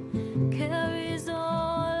soul carries all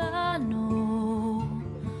I know.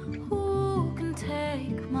 Ooh.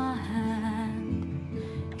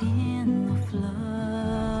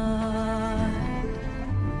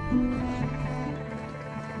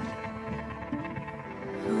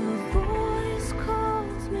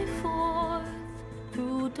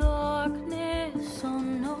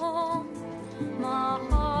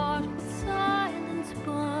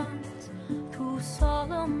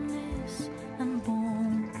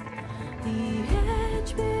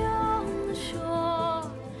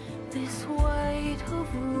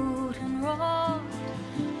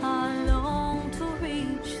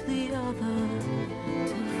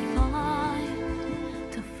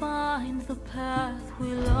 find the path we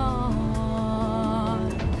lost.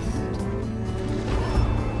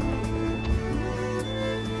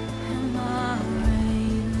 Am I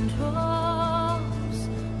raindrops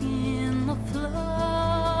in the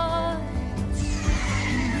flood?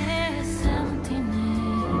 In this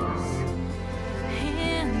emptiness,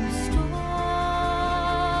 in the storm.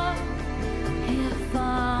 If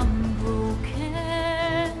I'm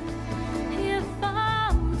broken, if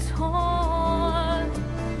I'm torn,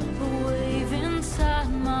 the wave inside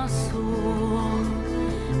my soul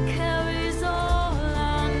carries all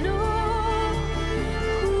I know.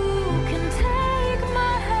 Who can take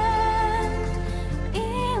my hand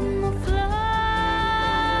in the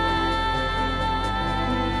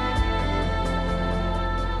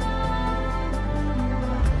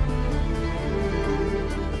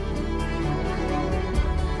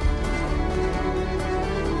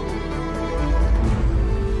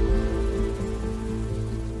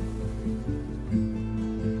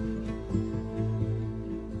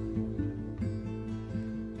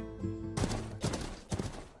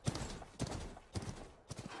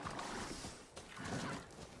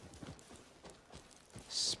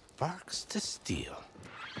Sparks to steel.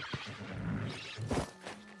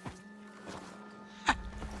 Ha!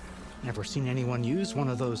 Never seen anyone use one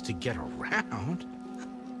of those to get around.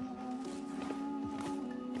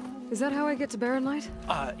 Is that how I get to Barren Light?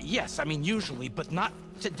 Yes, I mean usually, but not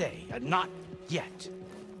today. Not yet.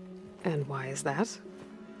 And why is that?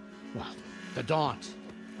 Well, the Daunt.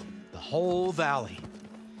 The whole valley.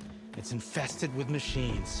 It's infested with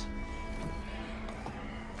machines.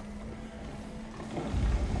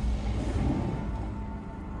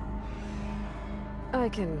 I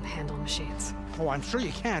can handle machines. Oh, I'm sure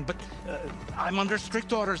you can, but I'm under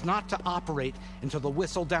strict orders not to operate until the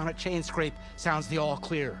whistle down at Chainscrape sounds the all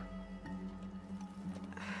clear.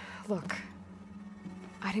 Look,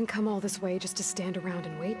 I didn't come all this way just to stand around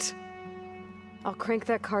and wait. I'll crank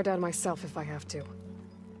that car down myself if I have to.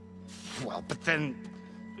 Well, but then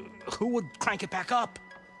who would crank it back up?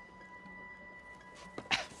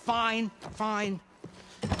 Fine, fine.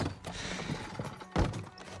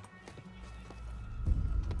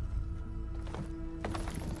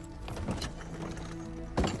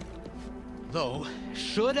 Though,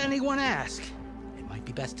 should anyone ask, it might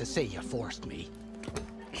be best to say you forced me.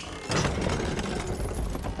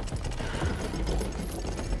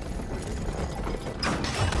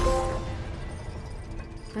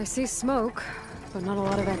 I see smoke, but not a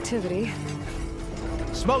lot of activity.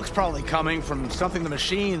 Smoke's probably coming from something the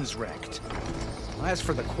machines wrecked. As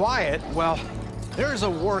for the quiet, well, there's a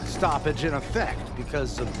work stoppage in effect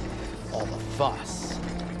because of all the fuss.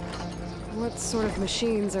 What sort of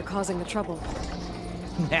machines are causing the trouble?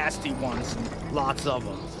 Nasty ones, and lots of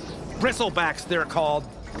them. Bristlebacks, they're called.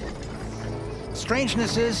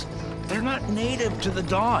 Strangeness is, they're not native to the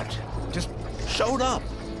Daunt. Just showed up,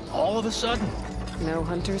 all of a sudden. No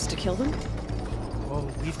hunters to kill them? Oh,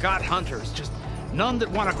 we've got hunters, just none that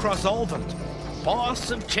want to cross Ulvund. Boss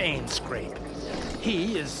of Chainscrape.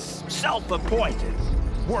 He is self-appointed.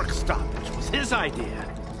 Work stoppage was his idea.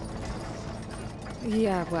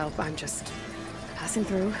 Yeah, well, I'm just passing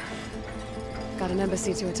through. Got an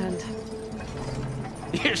embassy to attend.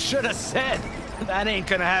 You should have said. That ain't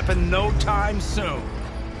gonna happen no time soon.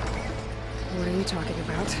 What are you talking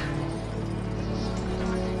about?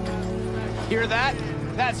 Hear that?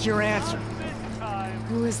 That's your answer.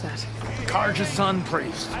 Who is that? Karja's son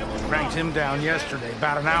priest. Cranked him down yesterday,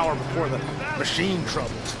 about an hour before the machine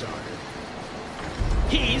trouble started.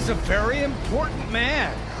 He's a very important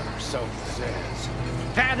man, or so he says.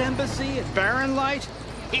 That embassy at Barren Light,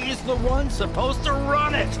 he's the one supposed to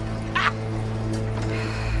run it. Ah!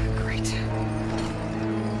 Great.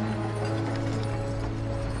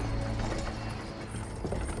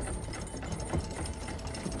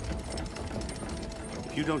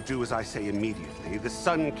 If you don't do as I say immediately, the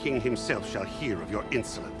Sun King himself shall hear of your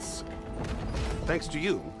insolence. Thanks to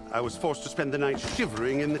you, I was forced to spend the night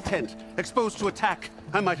shivering in the tent. Exposed to attack,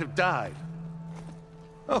 I might have died.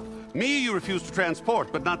 Oh, me you refuse to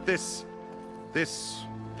transport, but not this...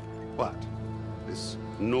 what? This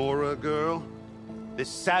Nora girl? This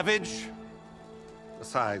savage?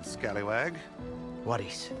 Besides, scallywag.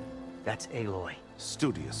 Wadis. That's Aloy.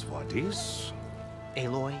 Studious Wadis.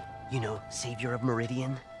 Aloy, you know, savior of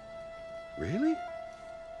Meridian. Really?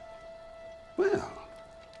 Well,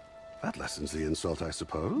 that lessens the insult, I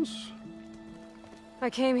suppose. I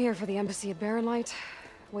came here for the embassy at Barren Light.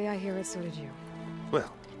 Way I hear it, so did you.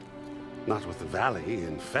 Well, not with the valley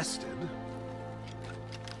infested.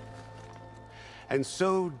 And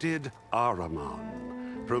so did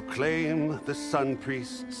Ahriman proclaim the Sun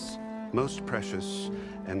Priests most precious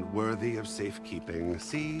and worthy of safekeeping.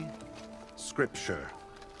 See? Scripture.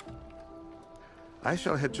 I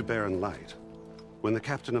shall head to Barren Light when the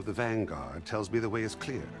captain of the Vanguard tells me the way is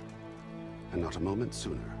clear, and not a moment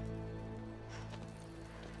sooner.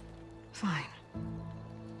 Fine.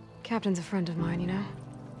 Captain's a friend of mine, you know?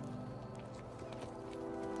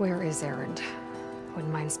 Where is Erend?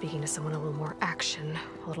 Wouldn't mind speaking to someone a little more action,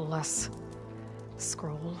 a little less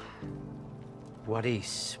scroll.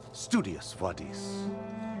 Wadis. Studious Wadis.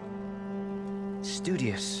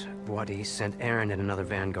 Studious Wadis sent Erend and another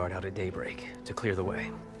Vanguard out at daybreak to clear the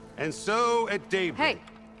way. And so at daybreak... Hey!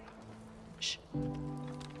 Shh.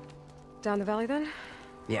 Down the valley, then?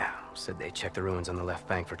 Yeah, said they checked the ruins on the left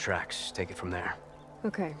bank for tracks. Take it from there.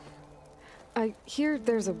 Okay. I hear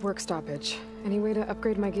there's a work stoppage. Any way to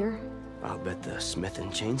upgrade my gear? I'll bet the smith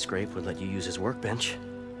and chain scrape would let you use his workbench.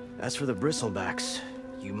 As for the bristlebacks,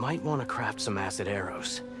 you might want to craft some acid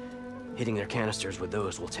arrows. Hitting their canisters with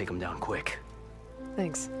those will take them down quick.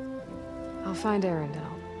 Thanks. I'll find Erend and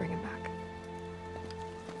I'll bring him back.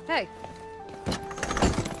 Hey!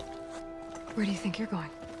 Where do you think you're going?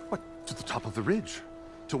 What? To the top of the ridge.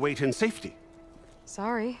 To wait in safety.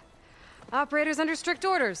 Sorry. Operator's under strict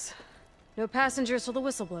orders. No passengers till the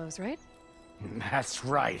whistle blows, right? That's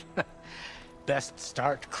right. Best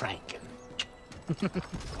start cranking.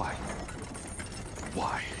 Why?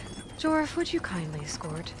 Why? Jorf, would you kindly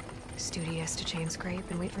escort Studious to chain scrape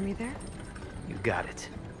and wait for me there? You got it.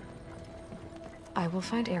 I will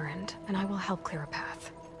find Erend, and I will help clear a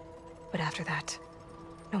path. But after that,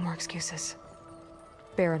 no more excuses.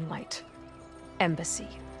 Barren Light. Embassy.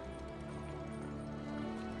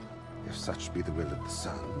 If such be the will of the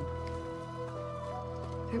sun.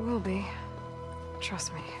 It will be.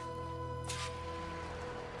 Trust me.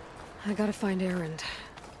 I gotta find Erend.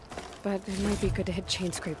 But it might be good to hit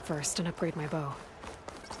chain scrape first and upgrade my bow.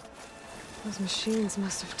 Those machines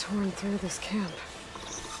must have torn through this camp.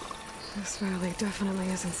 This valley definitely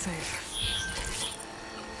isn't safe.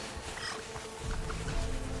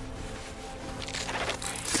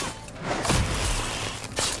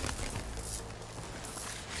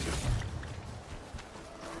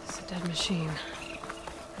 It's a dead machine.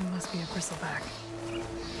 It must be a bristleback.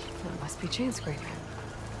 That must be chain scrape.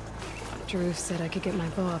 Drew said I could get my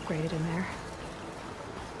bow upgraded in there.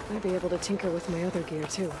 Might be able to tinker with my other gear,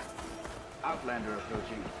 too. Outlander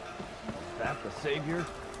approaching. That the Savior?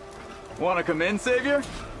 Wanna come in, Savior?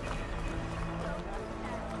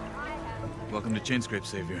 Welcome to Chainscrape,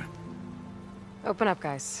 Savior. Open up,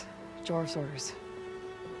 guys. Jorv's orders.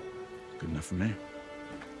 Good enough for me.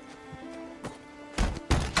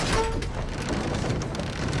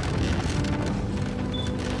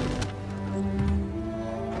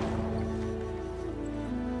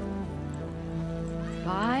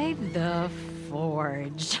 By the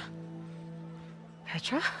Forge.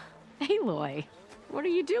 Petra? Aloy, what are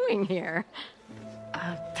you doing here?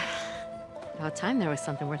 About time there was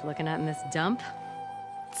something worth looking at in this dump.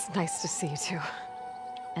 It's nice to see you, too.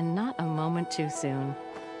 And not a moment too soon.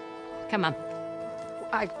 Come on.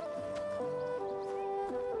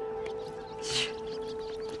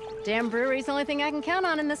 Damn brewery's the only thing I can count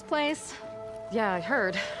on in this place. Yeah, I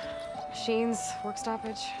heard. Machines, work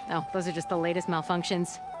stoppage. Oh, those are just the latest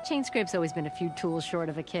malfunctions. Chain scrape's always been a few tools short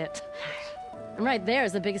of a kit. And right there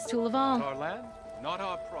is the biggest tool of all. Our land, not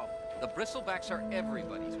our problem. The bristlebacks are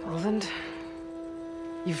everybody's problem. Roland?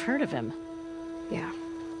 You've heard of him. Yeah.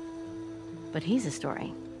 But he's a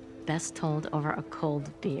story best told over a cold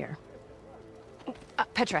beer.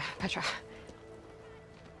 Petra.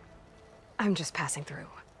 I'm just passing through.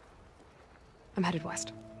 I'm headed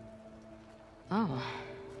west. Oh.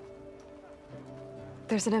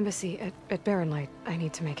 There's an embassy at Barren Light I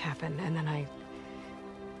need to make happen, and then I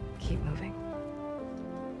keep moving.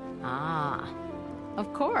 Ah,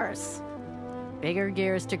 of course. Bigger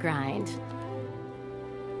gears to grind.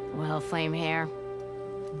 Well, Flamehair,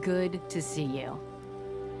 good to see you.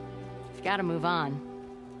 You've got to move on.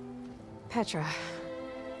 Petra.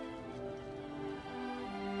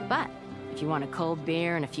 But if you want a cold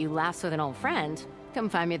beer and a few laughs with an old friend, come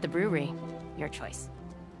find me at the brewery. Your choice.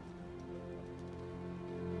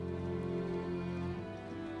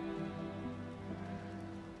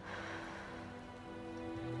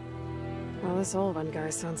 Well, this old one guy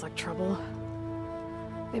sounds like trouble.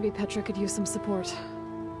 Maybe Petra could use some support.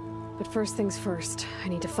 But first things first, I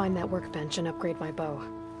need to find that workbench and upgrade my bow.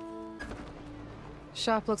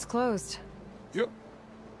 Shop looks closed. Yep.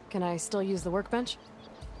 Can I still use the workbench?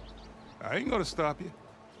 I ain't gonna stop you.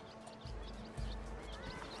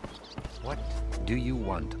 What do you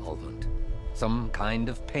want, Olvund? Some kind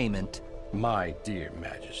of payment? My dear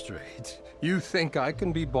magistrate, you think I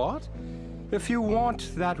can be bought? If you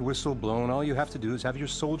want that whistle blown, all you have to do is have your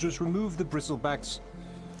soldiers remove the bristlebacks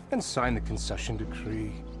and sign the concession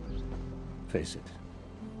decree. Face it,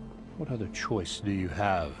 what other choice do you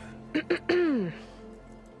have?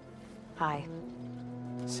 Hi.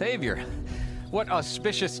 Savior, what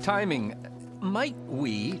auspicious timing. Might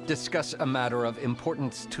we discuss a matter of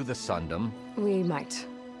importance to the Sundom? We might.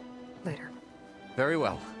 Later. Very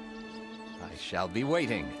well. I shall be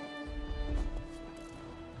waiting.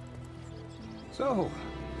 So,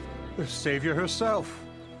 the savior herself.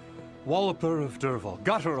 Walloper of Derval,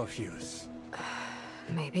 gutter of youth.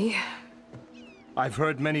 Maybe. I've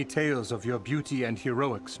heard many tales of your beauty and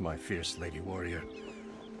heroics, my fierce lady warrior.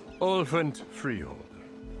 Ulfant Freeholder,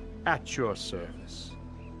 at your service.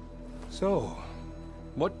 So,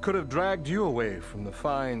 what could have dragged you away from the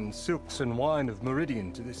fine silks and wine of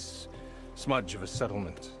Meridian to this smudge of a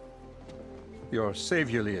settlement? Your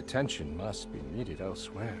saviorly attention must be needed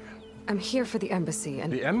elsewhere. I'm here for the embassy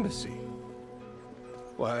and... The embassy?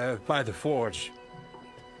 Why, by the forge.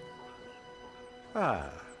 Ah.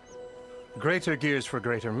 Greater gears for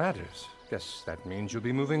greater matters. Guess that means you'll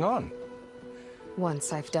be moving on.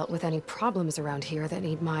 Once I've dealt with any problems around here that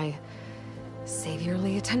need my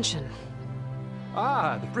saviorly attention.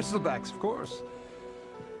 Ah, the bristlebacks, of course.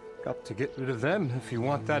 Got to get rid of them if you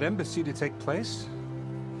want that embassy to take place.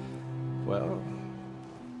 Well,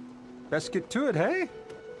 best get to it, hey?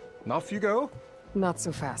 And off you go. Not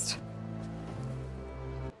so fast.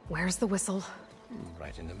 Where's the whistle?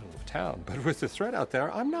 Right in the middle of town, but with the threat out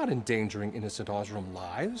there, I'm not endangering innocent Osram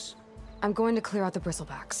lives. I'm going to clear out the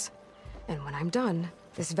bristlebacks. And when I'm done,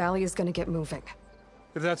 this valley is gonna get moving.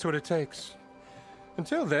 If that's what it takes.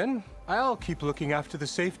 Until then, I'll keep looking after the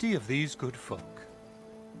safety of these good folk.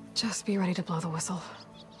 Just be ready to blow the whistle.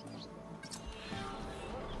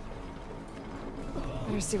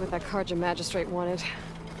 Better see what that Carja magistrate wanted.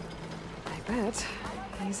 I bet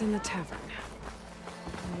he's in the tavern.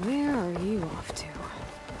 Where are you off to?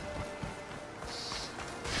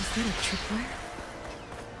 Is that a tripwire?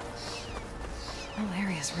 The whole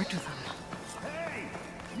area's rigged with them. Hey!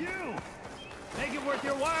 You! Make it worth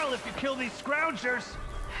your while if you kill these scroungers!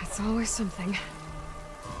 It's always something.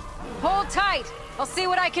 Hold tight! I'll see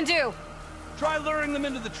what I can do! Try luring them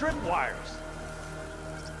into the tripwires.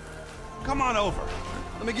 Come on over.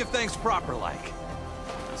 Let me give things proper like.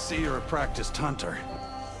 I see you're a practiced hunter.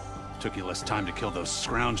 Took you less time to kill those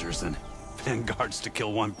scroungers than vanguards to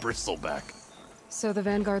kill one bristleback. So the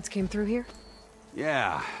vanguards came through here?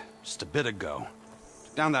 Yeah, just a bit ago.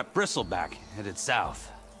 Down that bristleback, headed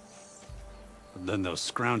south. But then those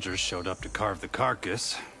scroungers showed up to carve the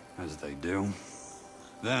carcass, as they do.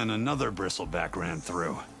 Then another bristleback ran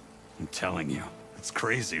through. I'm telling you, it's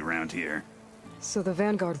crazy around here. So the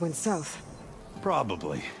vanguard went south?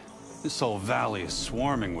 Probably. This whole valley is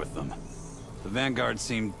swarming with them. The vanguard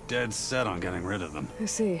seemed dead set on getting rid of them. I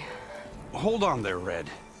see. Hold on there, Red.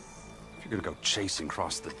 If you're gonna go chasing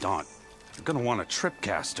across the Daunt, you're gonna want a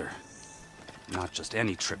tripcaster. Not just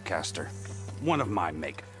any tripcaster. One of my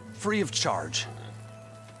make. Free of charge.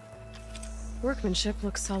 Workmanship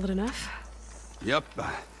looks solid enough. Yep.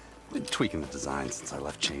 Been tweaking the design since I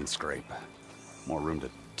left Chain Scrape. More room to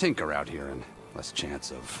tinker out here and less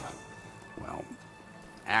chance of, well,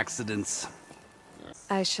 accidents.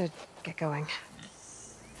 I should get going.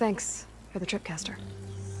 Thanks for the tripcaster.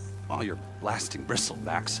 While you're blasting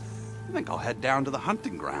bristlebacks, I think I'll head down to the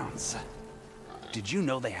hunting grounds. Did you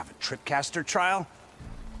know they have a tripcaster trial?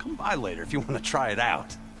 Come by later if you want to try it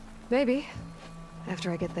out. Maybe.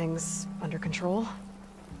 After I get things under control.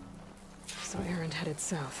 So Aaron headed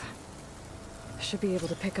south. I should be able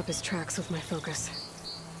to pick up his tracks with my focus.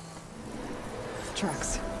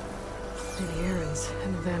 Tracks. To the Aarons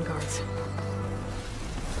and the vanguards.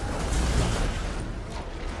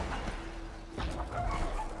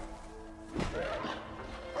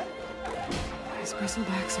 These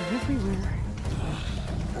bristlebacks are everywhere.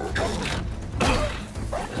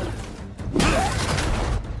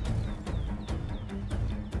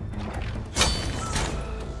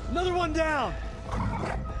 Another one down!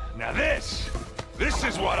 Now this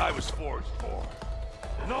is what I was forged for.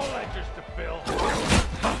 No ledgers to fill.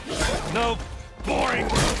 No boring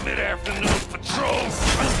mid-afternoon patrols.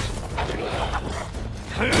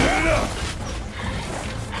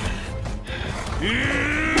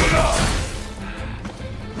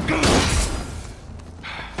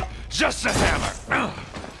 Just a hammer.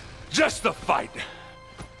 Just the fight.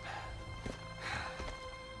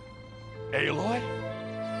 Aloy?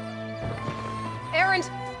 Aaron!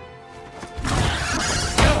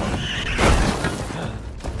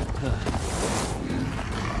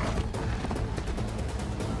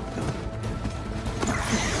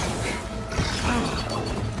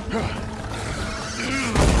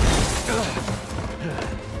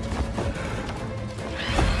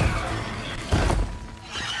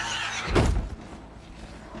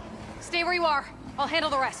 Stay where you are. I'll handle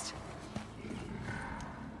the rest.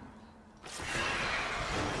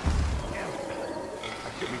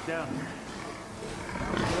 Get me down.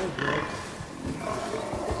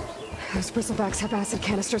 Those bristlebacks have acid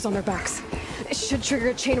canisters on their backs. It should trigger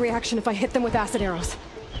a chain reaction if I hit them with acid arrows.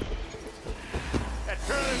 That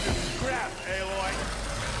turned into scrap,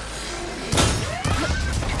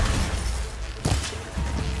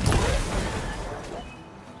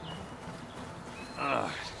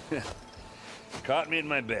 Aloy. Caught me at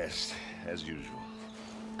my best, as usual.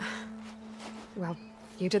 Well,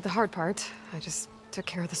 you did the hard part. I just took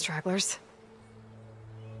care of the stragglers.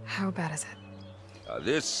 How bad is it?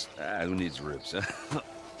 Who needs ribs, huh?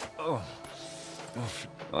 Oh,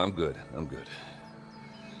 I'm good, I'm good.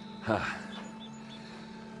 Huh.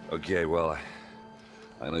 Okay, well,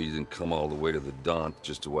 I know you didn't come all the way to the Daunt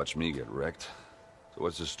just to watch me get wrecked. So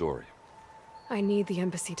what's the story? I need the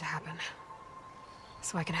embassy to happen,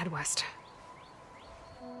 so I can head west.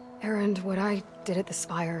 Erend, what I did at the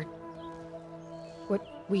Spire,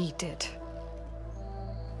 what we did,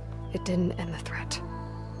 it didn't end the threat.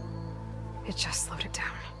 It just slowed it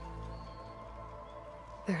down.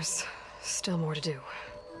 There's still more to do.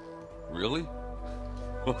 Really?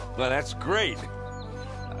 Well, that's great.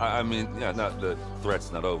 I mean, yeah, not the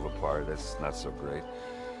threat's not over part, that's not so great.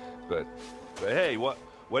 But hey,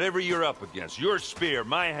 whatever you're up against, your spear,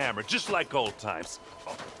 my hammer, just like old times.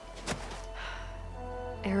 Oh.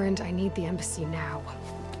 Erend, I need the embassy now.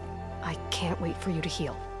 I can't wait for you to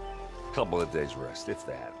heal. Couple of days rest, if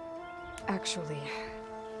that. Actually,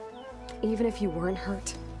 even if you weren't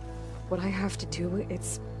hurt, what I have to do,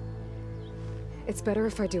 it's better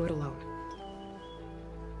if I do it alone.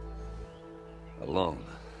 Alone?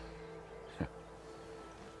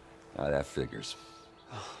 Now that figures.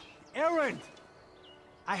 Erend!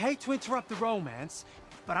 I hate to interrupt the romance,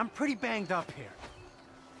 but I'm pretty banged up here.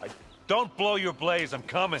 Don't blow your blaze, I'm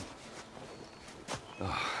coming.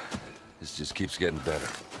 Oh, this just keeps getting better.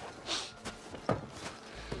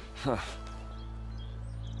 Huh.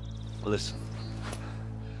 Listen,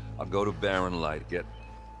 I'll go to Barren Light, get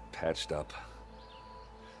patched up.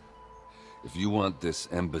 If you want this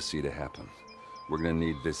embassy to happen, we're gonna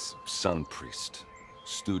need this sun priest,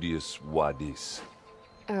 Studius Wadis.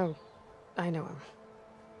 Oh, I know him.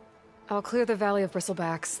 I'll clear the Valley of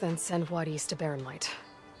Bristlebacks, then send Wadis to Barren Light.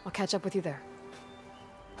 I'll catch up with you there.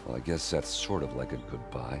 Well, I guess that's sort of like a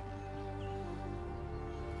goodbye.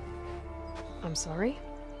 I'm sorry?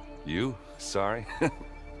 You? Sorry? Yeah,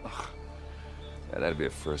 that'd be a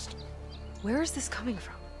first. Where is this coming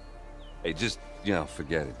from? Hey, just,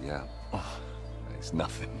 forget it, yeah. Oh, it's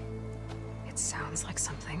nothing. It sounds like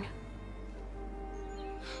something.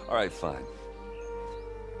 All right, fine.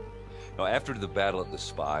 Now, after the Battle of the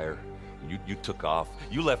Spire, you took off.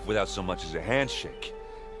 You left without so much as a handshake.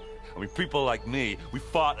 I mean, people like me, we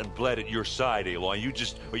fought and bled at your side, Aloy. You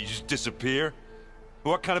just disappear?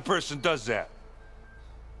 What kind of person does that?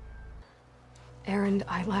 Erend,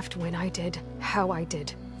 I left when I did, how I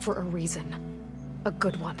did, for a reason. A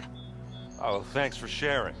good one. Oh, well, thanks for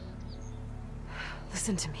sharing.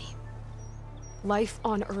 Listen to me. Life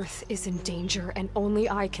on Earth is in danger, and only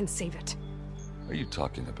I can save it. What are you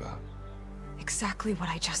talking about? Exactly what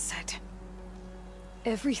I just said.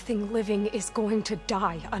 Everything living is going to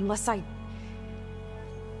die unless I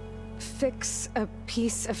fix a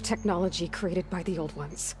piece of technology created by the old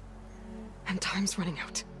ones. And time's running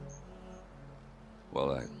out.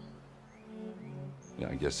 Well,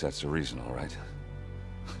 I guess that's the reason, all right.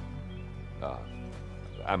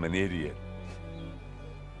 I'm an idiot.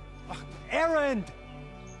 Erend!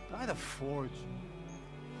 By the Forge.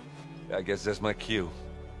 I guess that's my cue.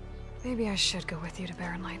 Maybe I should go with you to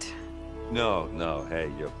Barren Light. No, hey,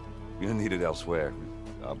 you're needed elsewhere,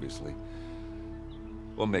 obviously.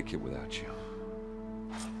 We'll make it without you.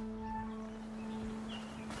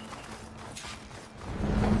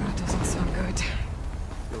 That doesn't sound good.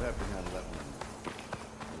 You'll have to handle that one.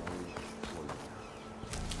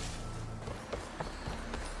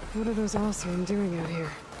 What are those Allsern doing out here?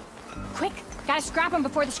 Quick! Gotta scrap him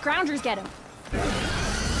before the scroungers get him.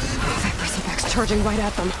 That bristleback's charging right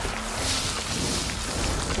at them.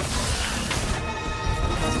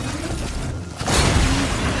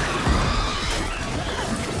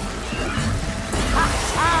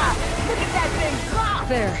 Look at that thing drop!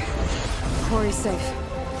 There. Quarry's safe.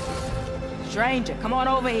 Stranger, come on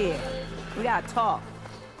over here. We gotta talk.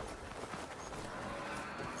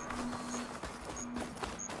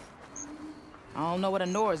 I don't know what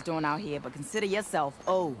Honora's doing out here, but consider yourself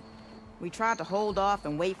owed. We tried to hold off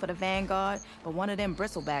and wait for the Vanguard, but one of them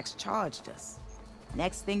bristlebacks charged us.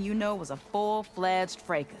 Next thing you know was a full-fledged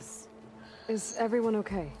fracas. Is everyone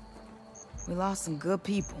okay? We lost some good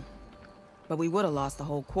people, but we would have lost the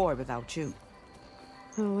whole Corps without you.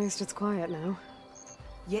 Well, at least it's quiet now.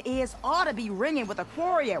 Your ears ought to be ringing with a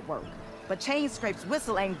quarry at work, but Chainscrape's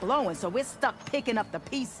whistle ain't blowing, so we're stuck picking up the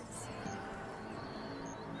pieces.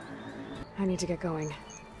 I need to get going.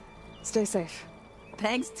 Stay safe.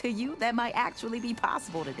 Thanks to you, that might actually be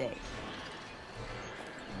possible today.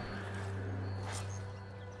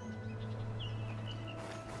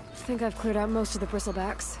 I think I've cleared out most of the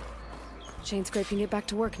bristlebacks. Chainscrape can get back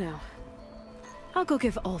to work now. I'll go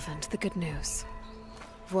give Ulvund the good news.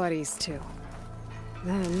 Voorhees too.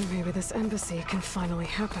 Then maybe this embassy can finally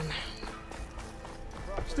happen.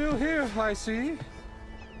 Still here, I see.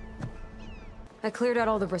 I cleared out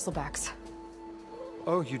all the bristlebacks.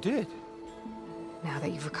 Oh, you did? Now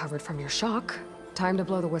that you've recovered from your shock, time to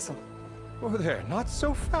blow the whistle. Oh there, not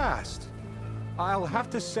so fast. I'll have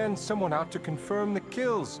to send someone out to confirm the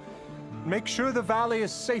kills. Make sure the valley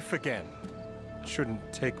is safe again.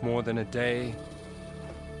 Shouldn't take more than a day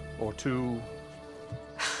or two.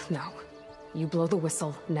 No. You blow the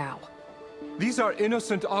whistle now. These are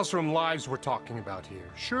innocent Osram lives we're talking about here.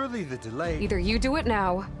 Surely the delay... Either you do it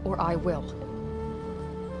now, or I will.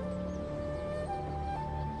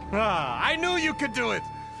 Ah, I knew you could do it!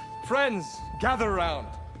 Friends, gather round.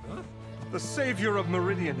 Huh? The savior of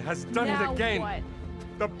Meridian has done it again. What?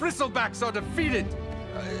 The bristlebacks are defeated.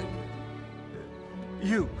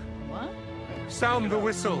 You. What? Sound the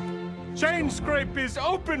whistle. Chainscrape is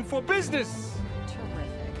open for business.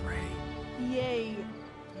 Yay.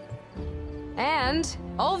 And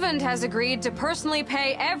Ulvund has agreed to personally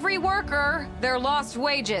pay every worker their lost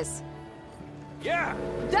wages. Yeah!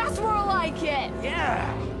 That's more like it!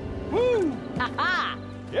 Yeah! Woo! Ha-ha!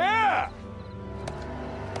 Yeah!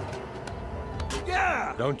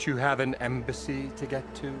 Yeah! Don't you have an embassy to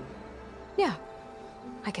get to? Yeah,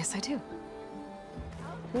 I guess I do.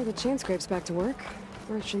 Well, the Chainscrape's back to work.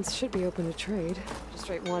 Merchants should be open to trade.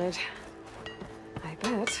 Straight wanted. I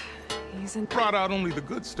bet he's in... Brought out only the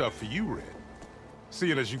good stuff for you, Red.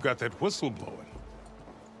 Seeing as you got that whistle blowing.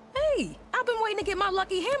 Hey, I've been waiting to get my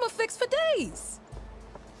lucky hammer fixed for days.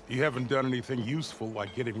 You haven't done anything useful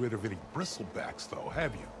like getting rid of any bristlebacks, though,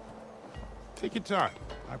 have you? Take your time.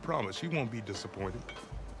 I promise you won't be disappointed.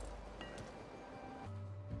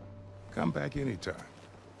 Come back anytime.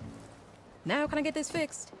 Now can I get this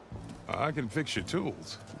fixed? I can fix your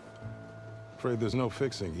tools. Afraid there's no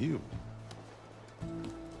fixing you.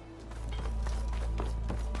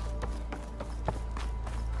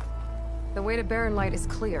 The way to Barren Light is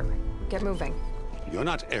clear. Get moving. You're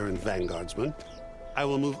not errand vanguardsman. I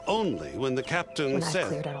will move only when the captain When says... I've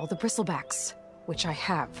cleared out all the bristlebacks, which I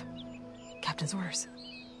have. Captain's orders.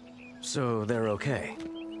 So they're okay?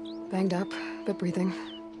 Banged up, but breathing.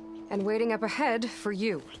 And waiting up ahead for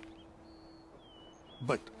you.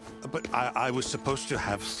 But I was supposed to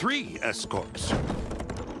have 3 escorts.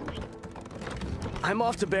 I'm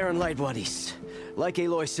off to Barren Light, Wadis. Like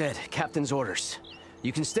Aloy said, Captain's orders.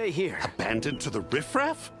 You can stay here. Abandoned to the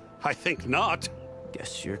riffraff? I think not.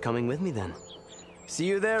 Guess you're coming with me then. See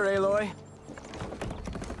you there, Aloy.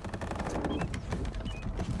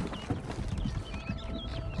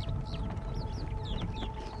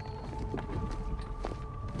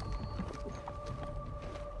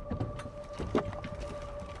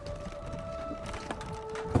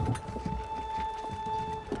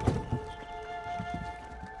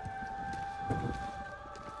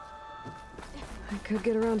 Could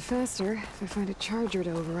get around faster if I find a charger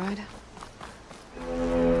to override.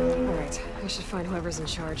 Alright, I should find whoever's in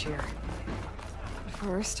charge here. But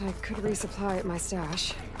first, I could resupply at my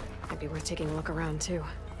stash. Might be worth taking a look around, too.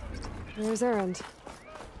 Where's Erend?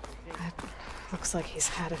 That looks like he's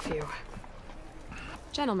had a few.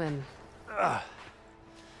 Gentlemen.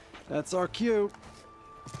 That's our cue.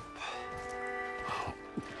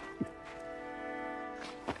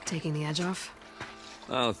 Taking the edge off?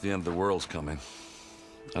 Oh, if the end of the world's coming,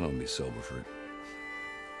 I don't be sober for it.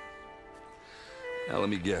 Now, let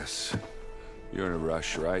me guess. You're in a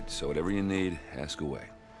rush, right? So whatever you need, ask away.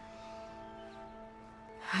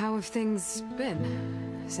 How have things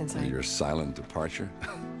been since Your silent departure?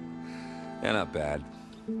 Yeah, not bad.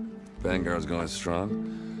 Vanguard's going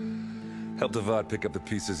strong. Helped Avad pick up the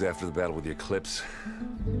pieces after the battle with the Eclipse.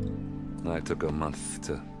 I took a month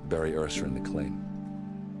to bury Ursa in the claim.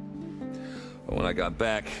 But when I got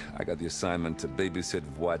back, I got the assignment to babysit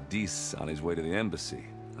Wadis on his way to the embassy.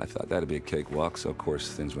 I thought that'd be a cakewalk, so of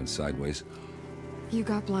course things went sideways. You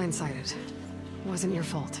got blindsided. Wasn't your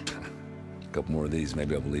fault. A couple more of these,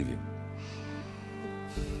 maybe I'll believe you.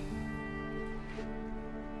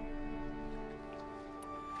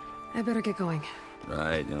 I better get going.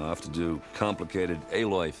 Right, I'll have to do complicated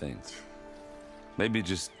Aloy things. Maybe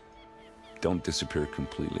just don't disappear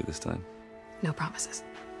completely this time. No promises.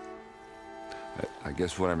 I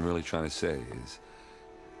guess what I'm really trying to say is,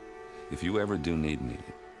 if you ever do need me...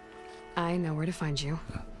 I know where to find you.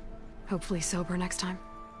 Hopefully sober next time.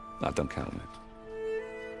 Don't count on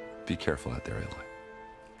it. Be careful out there, Aloy.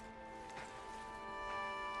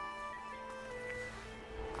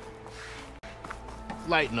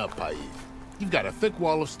 Lighten up, Paid. You've got a thick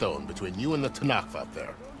wall of stone between you and the Tanakh up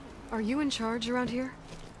there. Are you in charge around here?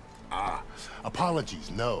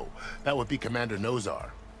 Apologies, no. That would be Commander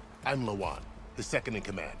Nozar. I'm Lawan, his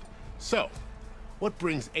second-in-command. So, what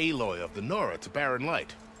brings Aloy of the Nora to Barren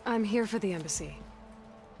Light? I'm here for the embassy.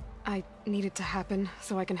 I need it to happen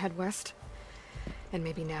so I can head west. And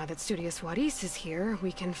maybe now that Studios Juarez is here,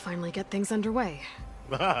 we can finally get things underway.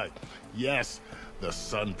 Yes, the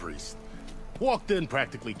Sun Priest. Walked in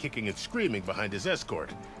practically kicking and screaming behind his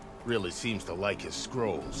escort. Really seems to like his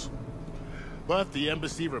scrolls. But the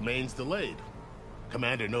embassy remains delayed.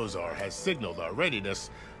 Commander Nozar has signaled our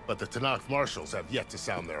readiness, but the Tanakh marshals have yet to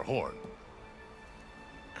sound their horn.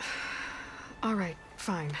 All right,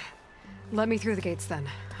 fine. Let me through the gates then.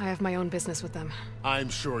 I have my own business with them. I'm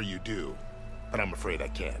sure you do, but I'm afraid I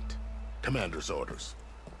can't. Commander's orders.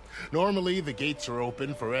 Normally, the gates are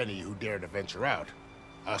open for any who dare to venture out.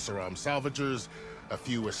 Asaram salvagers, a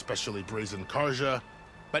few especially brazen Karja,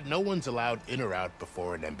 but no one's allowed in or out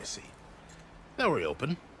before an embassy. They'll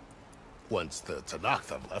reopen, once the Tanakh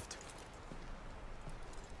have left.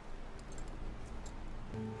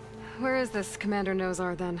 Where is this Commander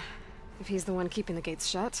Nozar then? If he's the one keeping the gates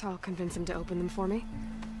shut, I'll convince him to open them for me.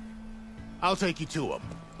 I'll take you to him,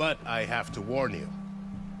 but I have to warn you.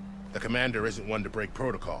 The commander isn't one to break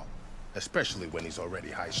protocol, especially when he's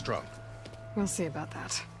already high-strung. We'll see about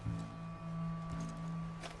that.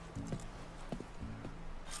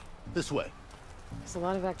 This way. There's a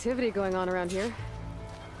lot of activity going on around here.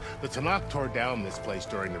 The Tanakh tore down this place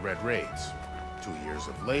during the Red Raids. 2 years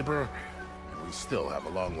of labor, and we still have a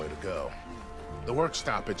long way to go. The work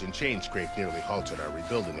stoppage and chain scrape nearly halted our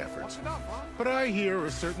rebuilding efforts. But I hear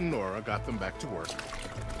a certain Nora got them back to work.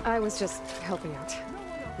 I was just helping out.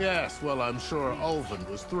 Yes, well, I'm sure Ulvund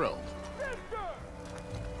was thrilled.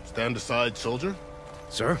 Stand aside, soldier.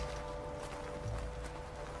 Sir?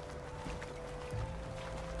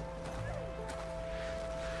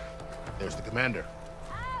 There's the commander.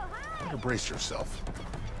 Better brace yourself.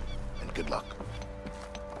 And good luck.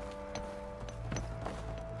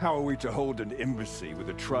 How are we to hold an embassy with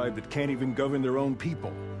a tribe that can't even govern their own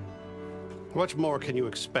people? What more can you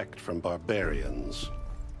expect from barbarians?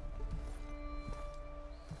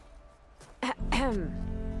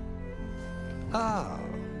 Ah.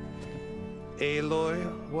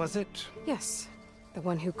 Aloy, was it? Yes. The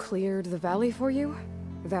one who cleared the valley for you?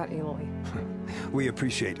 That Aloy. We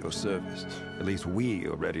appreciate your service. At least we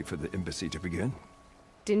are ready for the embassy to begin.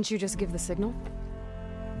 Didn't you just give the signal?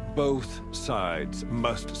 Both sides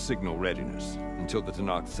must signal readiness. Until the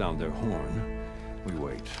Tanakh sound their horn, we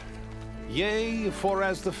wait. Yea, for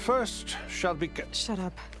as the first shall be... Shut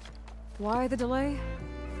up. Why the delay?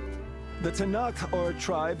 The Tanakh are a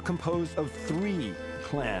tribe composed of 3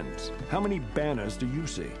 clans. How many banners do you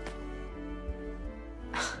see?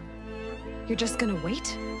 You're just gonna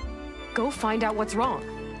wait? Go find out what's wrong.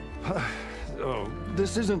 Oh,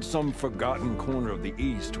 this isn't some forgotten corner of the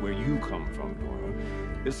East where you come from, Nora.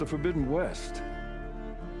 It's the Forbidden West.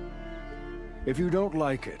 If you don't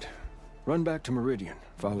like it, run back to Meridian,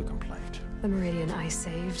 file a complaint. The Meridian I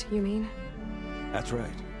saved, you mean? That's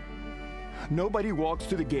right. Nobody walks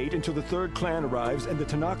to the gate until the 3rd clan arrives and the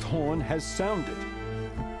Tanakh's horn has sounded.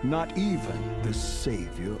 Not even the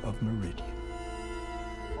savior of Meridian.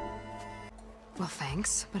 Well,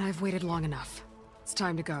 thanks, but I've waited long enough. It's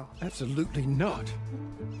time to go. Absolutely not.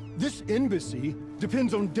 This embassy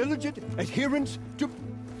depends on diligent adherence to...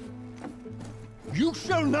 You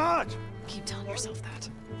shall not! Keep telling yourself that.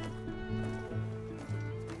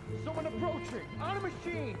 Someone approaching! On a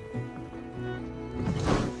machine!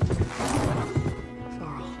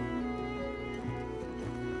 Varl.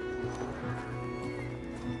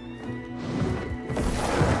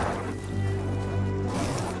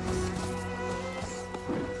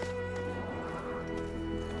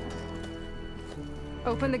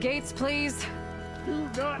 Open the gates, please. Do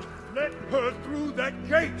not let her through that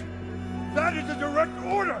gate! That is a direct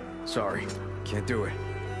order! Sorry, can't do it.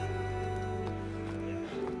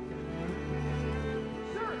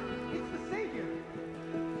 Sir, it's the Savior!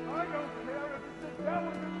 I don't care if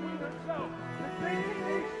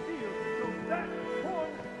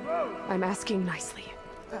I'm asking nicely.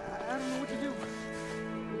 I don't know what to do.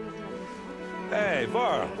 Hey,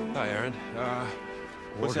 Varl. Hi, Aaron.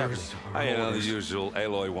 What's happening? You know, the usual.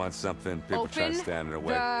 Aloy wants something. People try to stand in her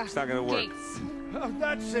way. It's not gonna work. Oh,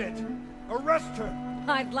 that's it. Arrest her.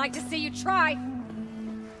 I'd like to see you try.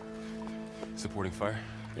 Supporting fire?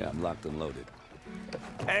 Yeah, I'm locked and loaded.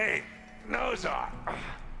 Hey, Nozar!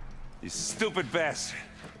 You stupid bastard.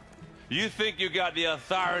 You think you got the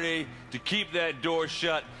authority to keep that door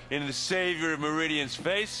shut in the Savior of Meridian's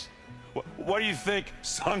face? What do you think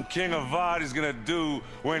Sun King Avad is gonna do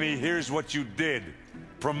when he hears what you did?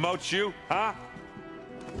 Promote you, huh?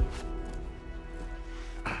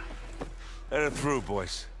 Let her through,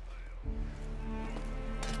 boys.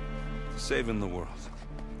 Saving the world.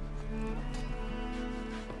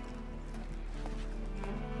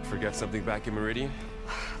 Forget something back in Meridian?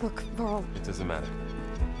 Look, Varl. It doesn't matter.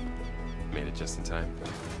 Made it just in time.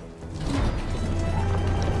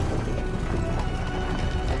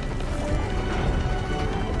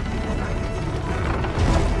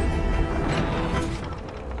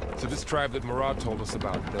 So this tribe that Murad told us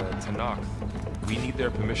about, the Tanakh, we need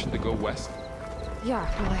their permission to go west? Yeah,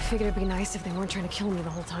 well, I figured it'd be nice if they weren't trying to kill me the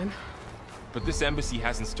whole time. But this embassy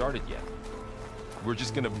hasn't started yet. We're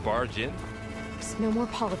just gonna barge in? No more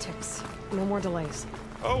politics. No more delays.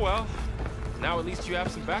 Oh well. Now at least you have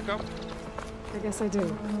some backup. I guess I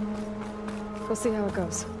do. We'll see how it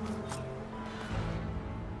goes.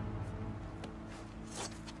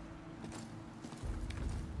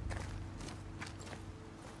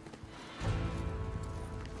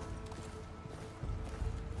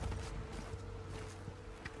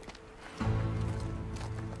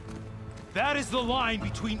 That is the line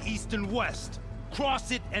between East and West.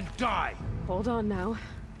 Cross it and die. Hold on now.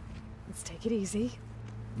 Let's take it easy.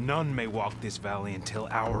 None may walk this valley until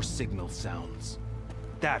our signal sounds.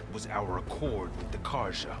 That was our accord with the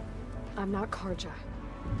Karja. I'm not Karja.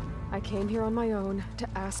 I came here on my own to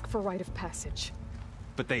ask for rite of passage.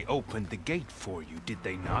 But they opened the gate for you, did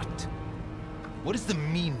they not? What is the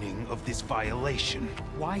meaning of this violation?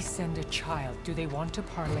 Why send a child? Do they want to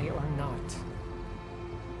parley or not?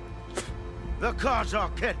 The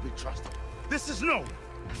Karja can't be trusted. This is known.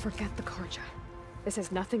 Forget the Karja. This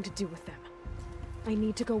has nothing to do with them. I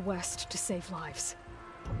need to go west to save lives.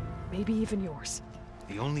 Maybe even yours.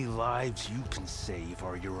 The only lives you can save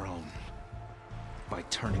are your own. By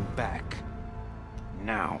turning back.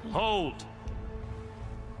 Now. Hold!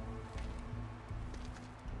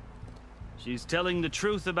 She's telling the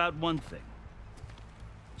truth about one thing.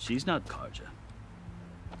 She's not Karja.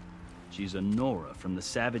 She's a Nora from the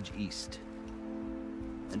Savage East.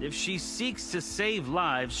 And if she seeks to save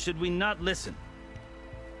lives, should we not listen?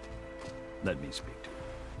 Let me speak to her.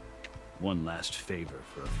 One last favor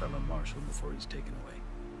for a fellow marshal before he's taken away.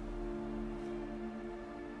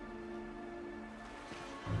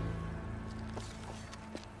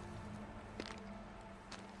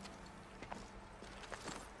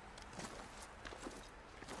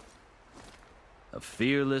 A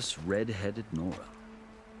fearless, red-headed Nora.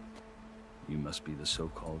 You must be the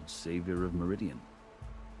so-called Savior of Meridian.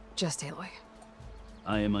 Just Aloy.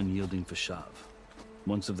 I am unyielding Fashav.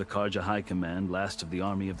 Once of the Karja High Command, last of the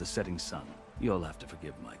Army of the Setting Sun. You'll have to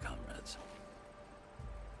forgive my comrades.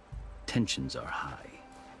 Tensions are high.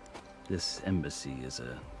 This embassy is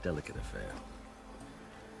a delicate affair.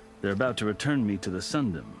 They're about to return me to the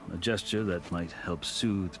Sundom, a gesture that might help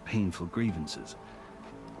soothe painful grievances.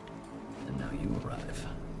 And now you arrive,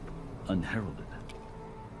 unheralded.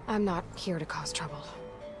 I'm not here to cause trouble.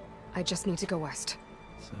 I just need to go west.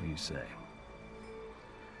 So you say.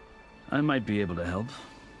 I might be able to help,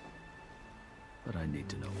 but I need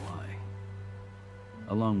to know why.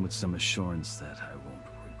 Along with some assurance that I won't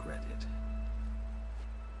regret it.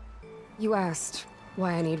 You asked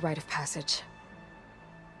why I need rite of passage.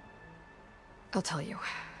 I'll tell you,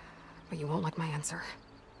 but you won't like my answer.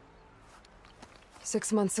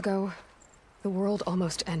 6 months ago, the world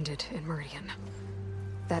almost ended in Meridian.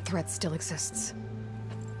 That threat still exists.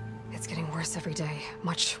 It's getting worse every day,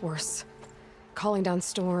 much worse. Calling down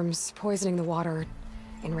storms, poisoning the water,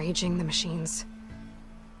 enraging the machines.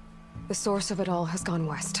 The source of it all has gone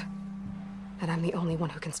west, and I'm the only one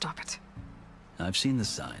who can stop it. I've seen the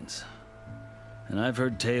signs. And I've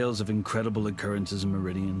heard tales of incredible occurrences in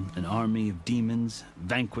Meridian, an army of demons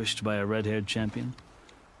vanquished by a red-haired champion.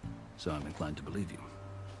 So I'm inclined to believe you.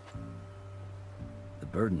 The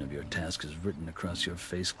burden of your task is written across your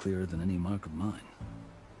face clearer than any mark of mine.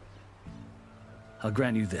 I'll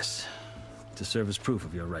grant you this, to serve as proof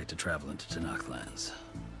of your right to travel into Tanakh lands.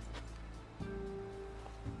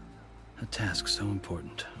 A task so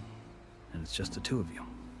important, and it's just the two of you.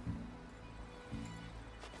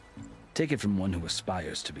 Take it from one who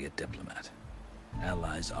aspires to be a diplomat.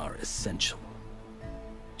 Allies are essential.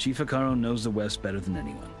 Chief Hekarro knows the West better than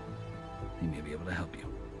anyone. He may be able to help you.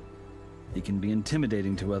 He can be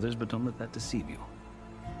intimidating to others, but don't let that deceive you.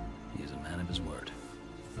 He is a man of his word.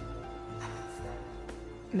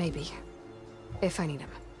 Maybe. If I need him.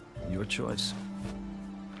 Your choice.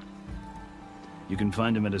 You can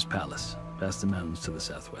find him at his palace, past the mountains to the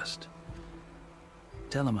southwest.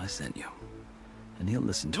 Tell him I sent you, and he'll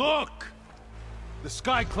listen to Look! The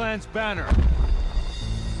Sky Clan's banner!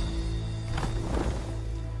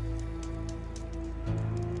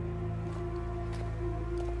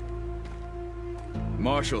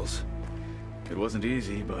 Marshals. It wasn't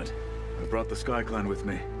easy, but I brought the Sky Clan with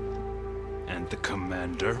me. And the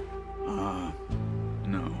commander?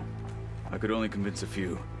 No. I could only convince a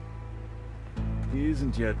few. He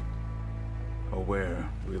isn't yet aware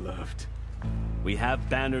we left. We have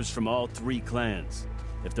banners from all 3 clans.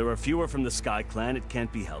 If there are fewer from the Sky Clan, it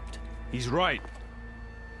can't be helped. He's right.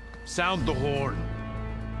 Sound the horn.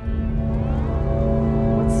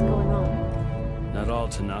 What's going on? Not all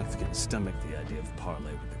Tenakth can stomach the idea of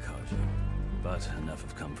parley with the Carja, but enough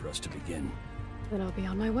have come for us to begin. Then I'll be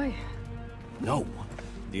on my way. No!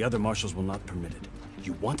 The other marshals will not permit it.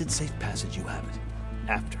 You wanted safe passage, you have it.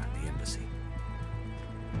 After the embassy.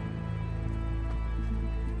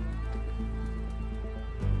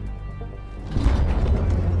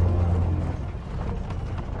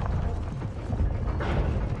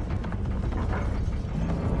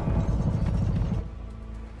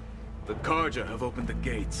 The Carja have opened the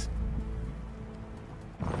gates.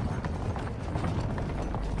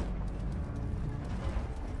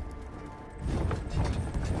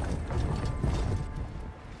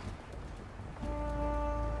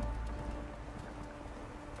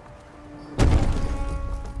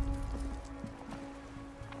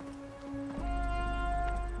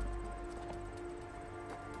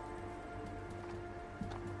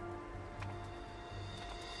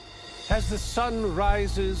 As the sun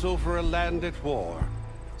rises over a land at war,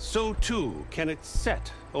 so too can it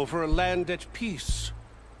set over a land at peace.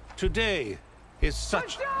 Today is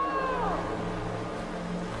such...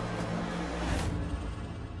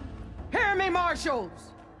 Hear me,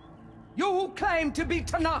 marshals! You who claim to be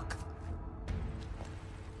Tenakth!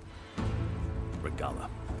 Regala.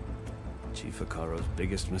 Chief Hekarro's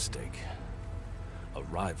biggest mistake. A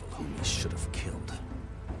rival whom he should have killed.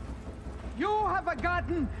 You have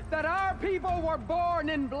forgotten that our people were born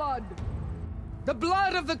in blood. The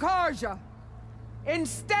blood of the Carja.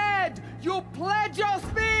 Instead, you pledge your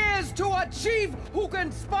spears to a chief who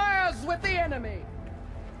conspires with the enemy.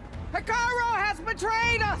 Hekarro has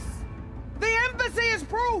betrayed us. The embassy is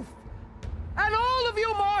proof. And all of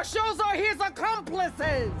you marshals are his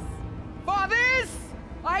accomplices. For this,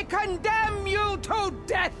 I condemn you to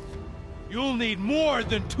death. You'll need more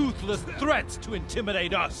than toothless threats to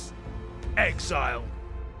intimidate us. Exile.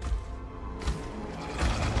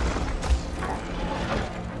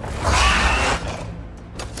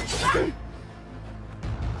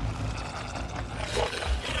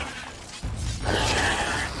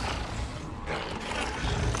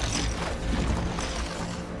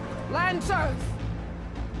 Lancers!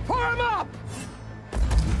 Form up!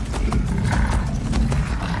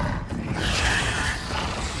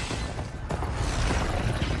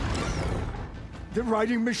 They're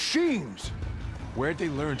riding machines! Where'd they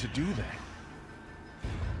learn to do that?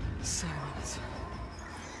 Silence.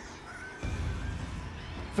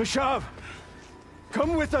 Vashav!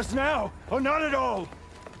 Come with us now, or not at all!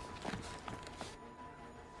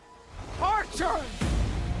 Archers!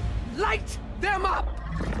 Light them up!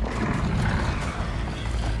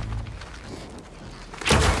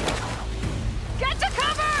 Get to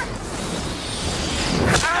cover!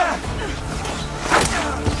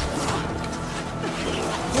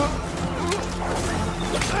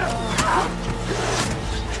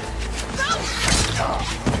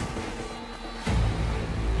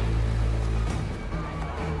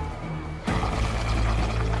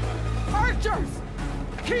 Archers!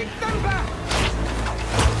 Keep them back!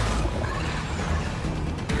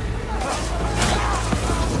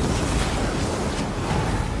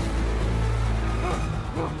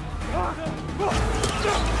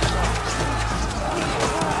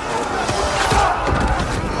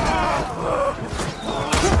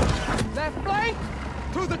 Left flank!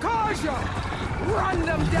 To the Carja! Run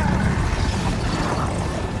them down!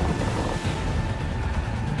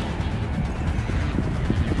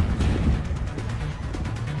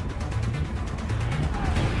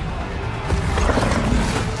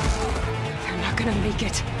 They're not gonna make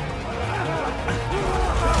it.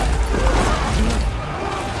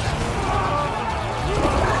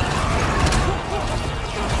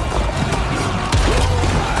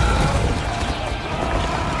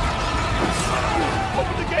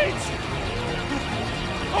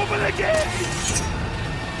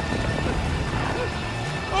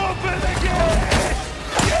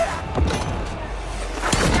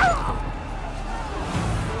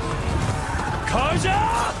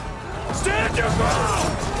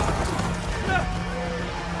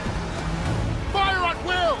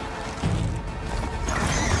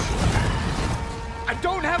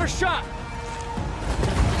 don't have a shot!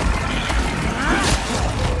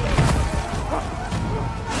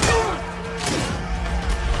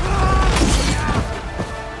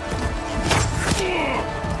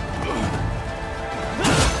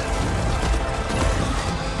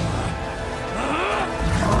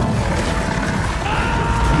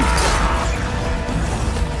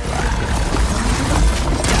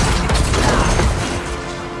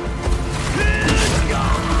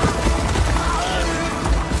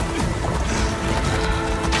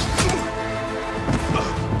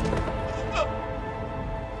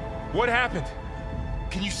 What happened?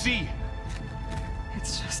 Can you see?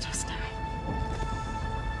 It's just us now.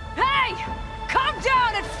 Hey! Calm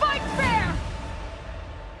down and fight fair!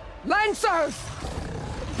 Lancers!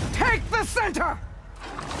 Take the center!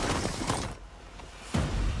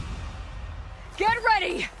 Get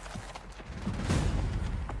ready!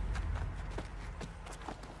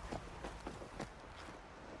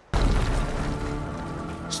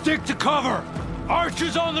 Stick to cover!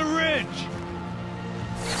 Archers on the ridge!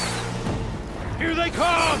 Here they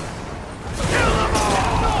come! Kill them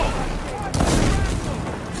all!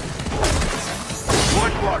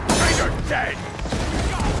 One more traitor dead!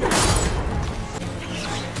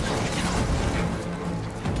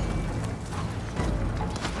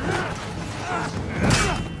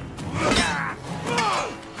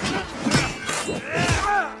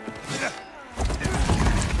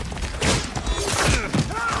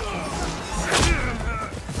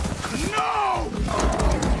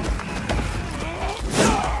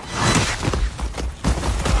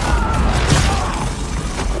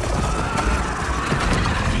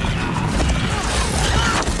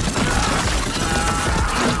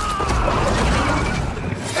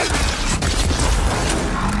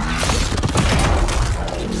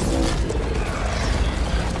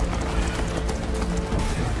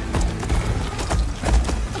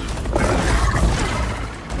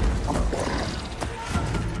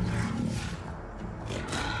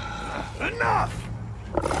 Enough!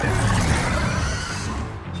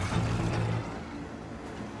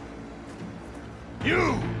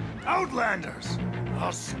 You, Outlanders!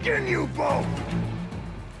 I'll skin you both!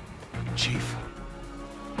 Chief,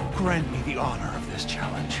 grant me the honor of this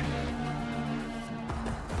challenge.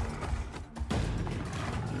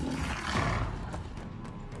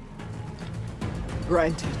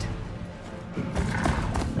 Granted.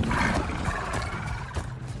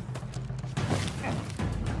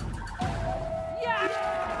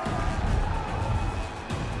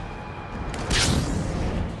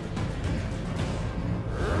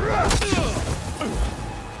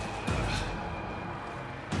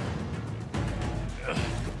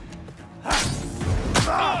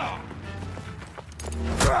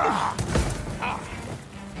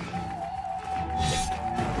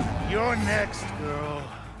 You're next, girl.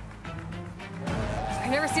 I've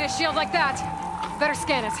never seen a shield like that. Better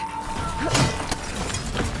scan it.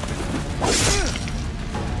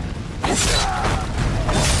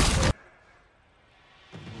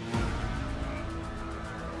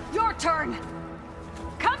 Your turn!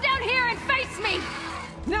 Come down here and face me!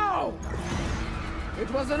 No! It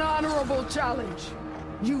was an honorable challenge.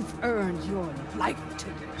 You've earned your life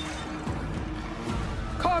today.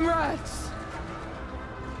 Comrades!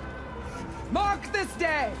 Mark this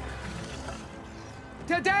day!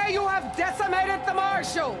 Today you have decimated the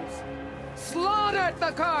Marshals! Slaughtered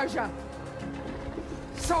the Karja!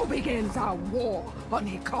 So begins our war on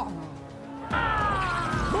Hikaru.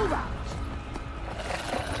 Move out!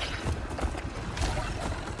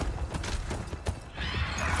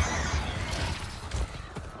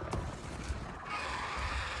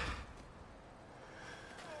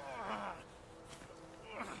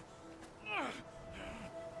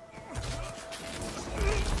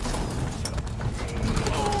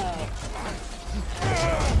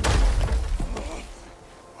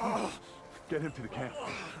 Get him to the camp.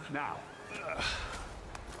 Now.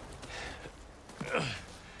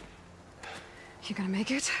 You gonna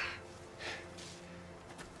make it?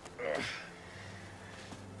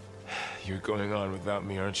 You're going on without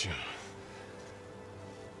me, aren't you?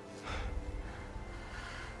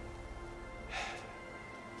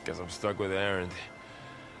 Guess I'm stuck with Aaron.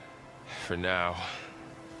 For now.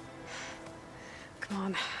 Come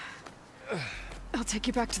on. I'll take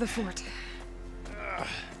you back to the fort.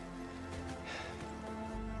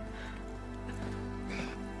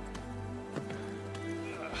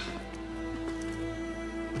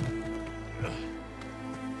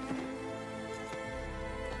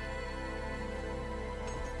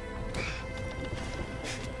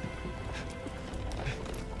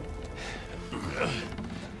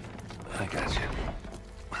 I got you.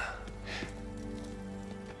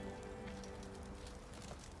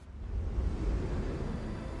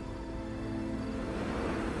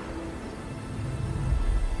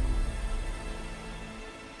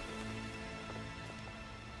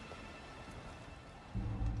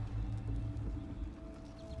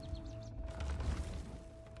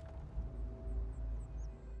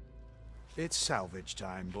 It's salvage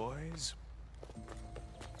time, boys.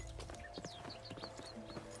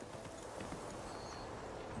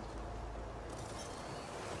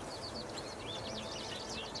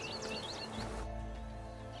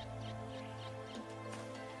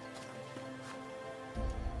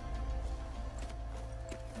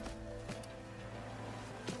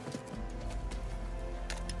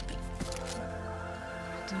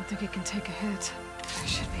 I don't think it can take a hit. I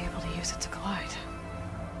should be able to use it to glide.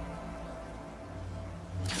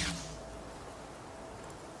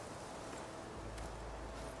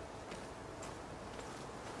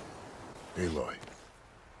 Aloy.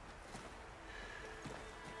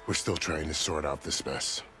 We're still trying to sort out this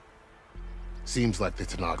mess. Seems like the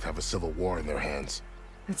Tenakth have a civil war in their hands.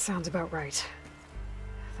 That sounds about right.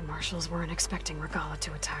 The Marshals weren't expecting Regalla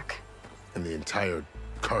to attack. And the entire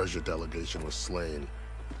Carja delegation was slain.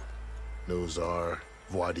 Nozar,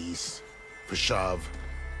 Voidis, Vashav,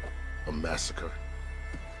 a massacre.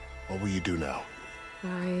 What will you do now?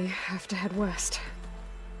 I have to head west.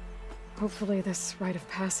 Hopefully this rite of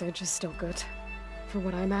passage is still good. For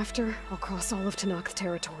what I'm after, I'll cross all of Tenakth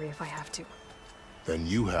territory if I have to. Then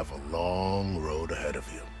you have a long road ahead of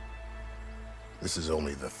you. This is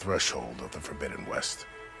only the threshold of the Forbidden West.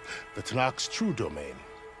 The Tenakth's true domain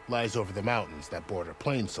lies over the mountains that border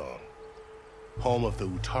Plainsong, home of the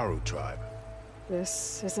Utaru tribe.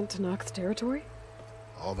 This isn't Tenakth territory?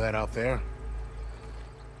 All that out there?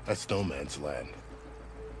 That's no man's land.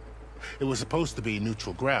 It was supposed to be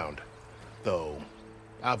neutral ground, though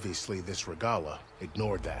obviously this Regalla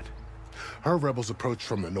ignored that. Her rebels approached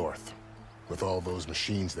from the north, with all those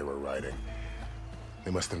machines they were riding. They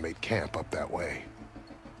must have made camp up that way.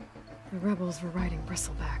 The rebels were riding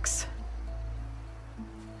bristlebacks.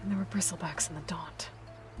 And there were bristlebacks in the Daunt.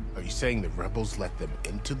 Are you saying the rebels let them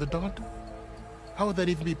into the Daunt? How would that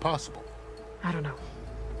even be possible? I don't know.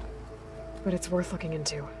 But it's worth looking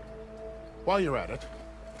into. While you're at it,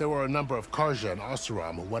 there were a number of Carja and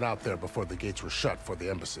Oseram who went out there before the gates were shut for the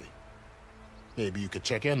embassy. Maybe you could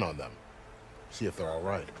check in on them. See if they're all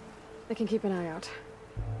right. I can keep an eye out.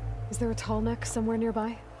 Is there a tall neck somewhere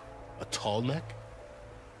nearby? A tall neck?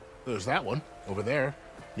 There's that one, over there,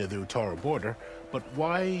 near the Utaru border. But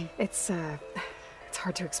why? It's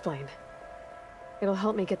hard to explain. It'll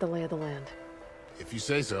help me get the lay of the land. If you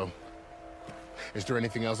say so. Is there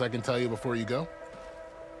anything else I can tell you before you go?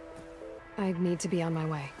 I need to be on my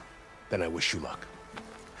way. Then I wish you luck.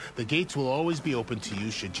 The gates will always be open to you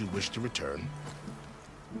should you wish to return.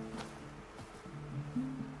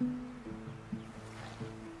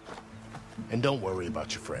 And don't worry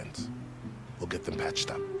about your friends. We'll get them patched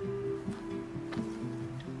up.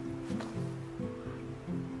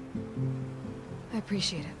 I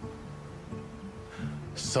appreciate it.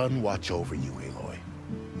 Sun watch over you, Aloy.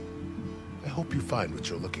 I hope you find what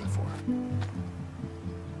you're looking for.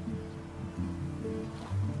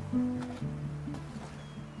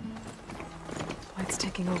 Light's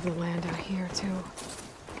taking over the land out here, too.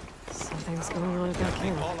 Something's going on at that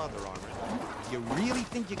camp. All other armor. You really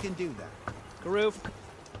think you can do that? Karoof.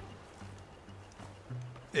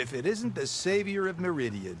 If it isn't the savior of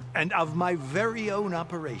Meridian, and of my very own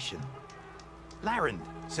operation. Laren,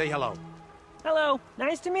 say hello. Hello,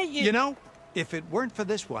 nice to meet you. You know, if it weren't for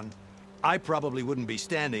this one, I probably wouldn't be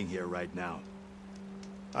standing here right now.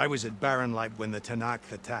 I was at Barrenlight when the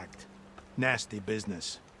Tenakth attacked. Nasty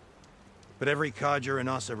business. But every Carja in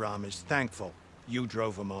Oseram is thankful you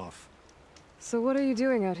drove them off. So what are you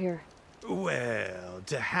doing out here? Well,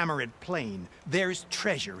 to hammer it plain, there's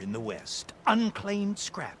treasure in the West. Unclaimed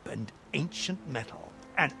scrap and ancient metal.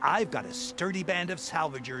 And I've got a sturdy band of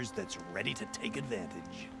salvagers that's ready to take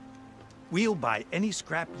advantage. We'll buy any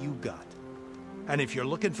scrap you got. And if you're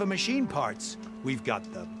looking for machine parts, we've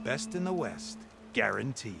got the best in the West,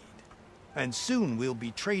 guaranteed. And soon we'll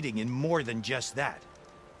be trading in more than just that.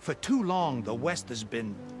 For too long, the West has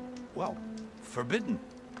been, well, forbidden.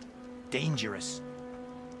 Dangerous.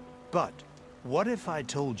 But what if I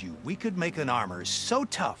told you we could make an armor so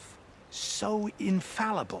tough, so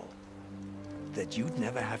infallible, that you'd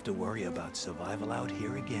never have to worry about survival out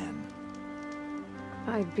here again?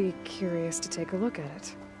 I'd be curious to take a look at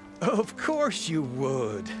it. Of course you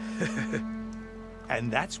would.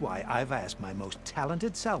 And that's why I've asked my most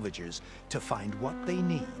talented salvagers to find what they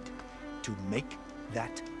need to make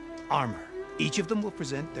that armor. Each of them will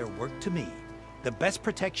present their work to me. The best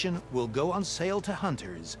protection will go on sale to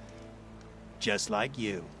hunters, just like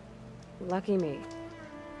you. Lucky me.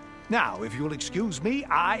 Now, if you'll excuse me,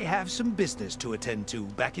 I have some business to attend to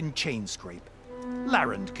back in Chainscrape.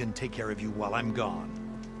 Laren can take care of you while I'm gone.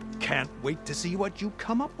 Can't wait to see what you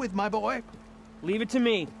come up with, my boy. Leave it to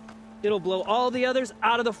me. It'll blow all the others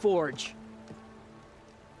out of the forge.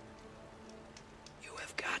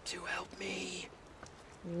 to help me.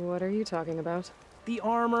 What are you talking about? The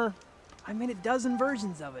armor. I made a dozen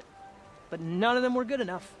versions of it, but none of them were good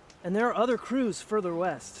enough. And there are other crews further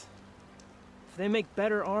west. If they make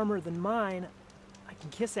better armor than mine, I can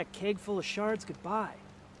kiss that keg full of shards goodbye.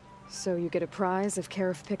 So you get a prize if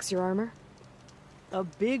Karif picks your armor? A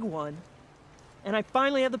big one. And I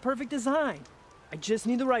finally have the perfect design. I just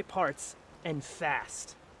need the right parts, and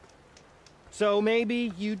fast. So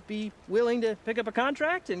maybe you'd be willing to pick up a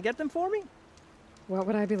contract and get them for me? What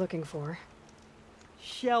would I be looking for?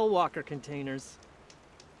 Shell walker containers.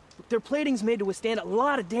 Their plating's made to withstand a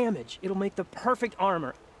lot of damage. It'll make the perfect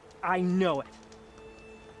armor. I know it.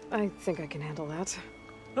 I think I can handle that.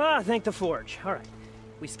 Ah, thank the Forge. All right.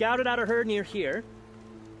 We scouted out a herd near here.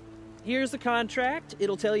 Here's the contract.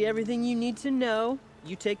 It'll tell you everything you need to know.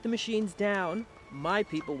 You take the machines down. My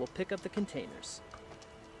people will pick up the containers.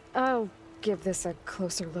 I'll give this a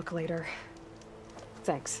closer look later.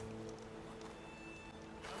 Thanks.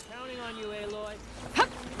 I'm counting on you, Aloy.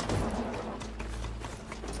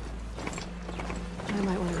 I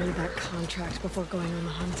might want to read that contract before going on the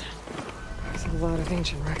hunt. There's a lot of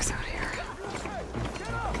ancient wrecks out here.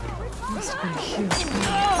 Must have been huge.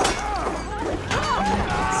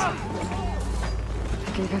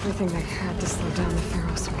 They gave everything they had to slow down the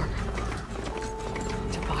Pharaoh swarm.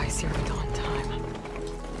 To buy Zero Dawn time.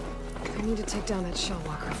 I need to take down that shell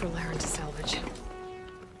walker for Laren to salvage.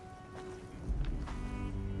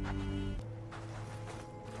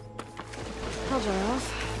 I'll dry off.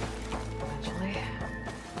 Eventually.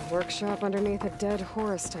 A workshop underneath a dead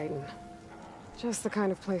Horus Titan. Just the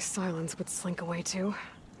kind of place Silence would slink away to.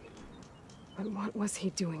 But what was he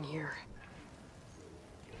doing here?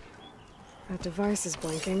 That device is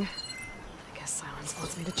blinking. I guess Silence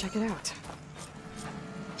wants me to check it out.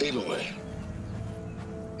 Aloy,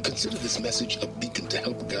 consider this message a beacon to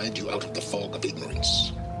help guide you out of the fog of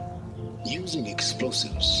ignorance. Using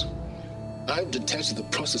explosives, I've detached the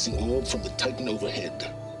processing orb from the Titan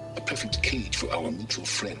overhead. A perfect cage for our mutual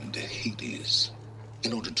friend, Hades.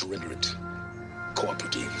 In order to render it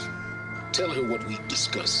cooperative. Tell her what we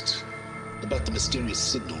discussed. About the mysterious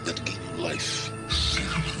signal that gave you life.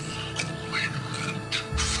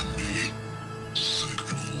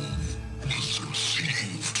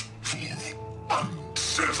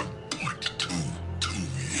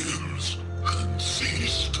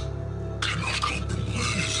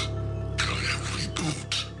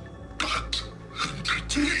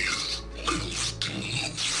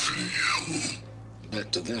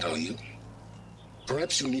 Back to that, are you?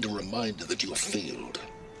 Perhaps you need a reminder that you have failed.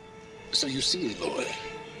 So you see, Aloy,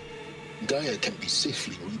 Gaia can be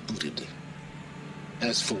safely rebooted.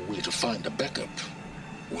 As for where to find a backup,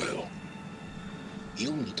 well,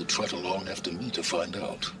 you'll need to trot along after me to find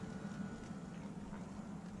out.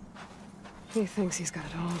 He thinks he's got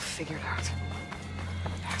it all figured out.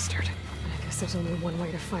 Bastard. I guess there's only one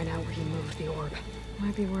way to find out where he moved the orb.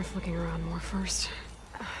 Might be worth looking around more first.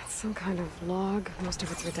 It's some kind of log, most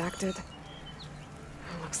of it's redacted.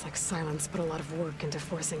 Looks like Silence put a lot of work into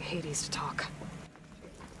forcing Hades to talk.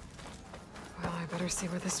 Well, I better see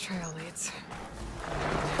where this trail leads.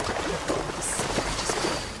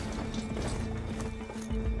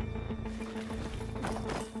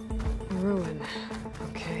 Ruin.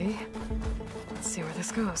 Okay. Let's see where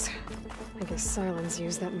this goes. I guess Silence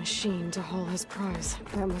used that machine to haul his prize.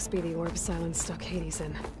 That must be the orb Silence stuck Hades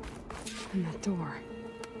in. And that door.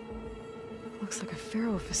 Looks like a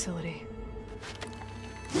Pharaoh facility.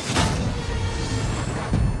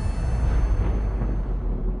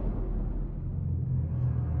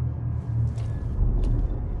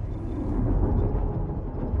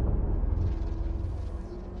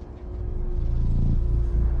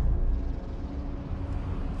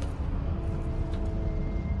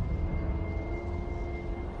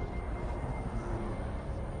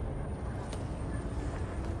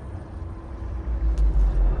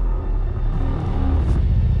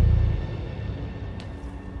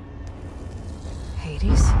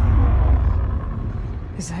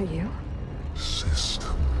 Is that you?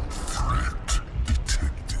 System threat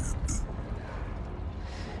detected.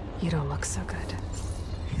 You don't look so good.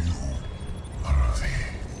 You are the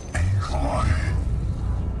Aloy.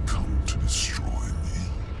 Come to destroy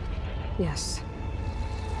me? Yes.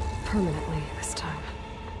 Permanently this time.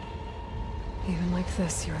 Even like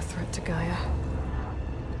this, you're a threat to Gaia.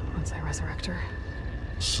 Once I resurrect her.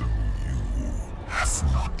 So you have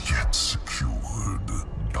not yet secured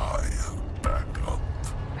Gaia back up.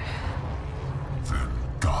 Then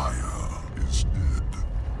Gaia is dead.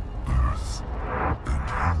 Earth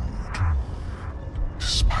and you too.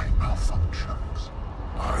 Despite malfunctions,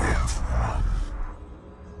 I have won.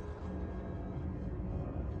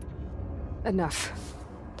 Enough.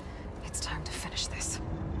 It's time to finish this.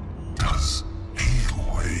 Does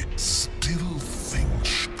Aloy still think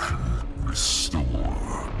she can restore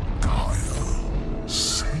Gaia?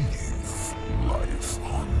 Save life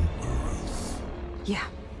on Earth? Yeah,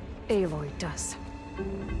 Aloy does.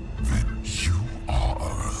 Then you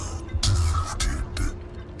are deluded.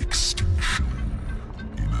 Extinction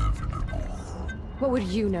inevitable. What would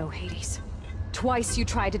you know, Hades? Twice you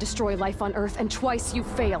tried to destroy life on Earth, and twice you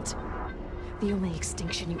failed. The only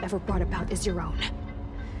extinction you ever brought about is your own.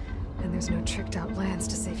 And there's no tricked-out lands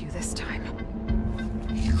to save you this time.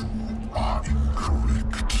 You are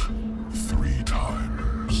incorrect. 3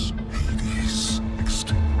 times. Hades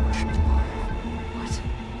extinguished life.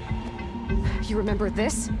 What? You remember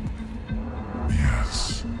this?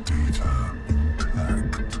 Yes. Data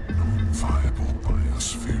intact. Non-viable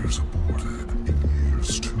biospheres aborted in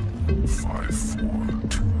years 254,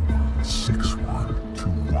 2161,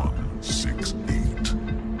 2168.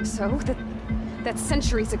 So, that's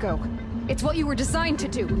centuries ago. It's what you were designed to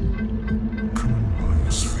do. Current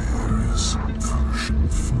biosphere is version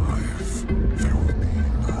 5. There will be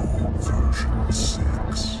no version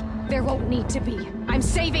 6. There won't need to be. I'm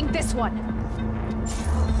saving this one.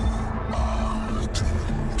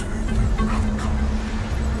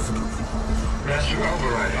 Master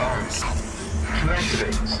override armed. To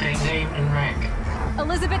activate, state name and rank.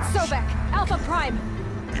 Elizabeth Sobek, Alpha Prime.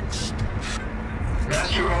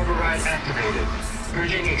 Master override activated.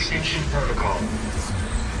 Purging extinction protocol.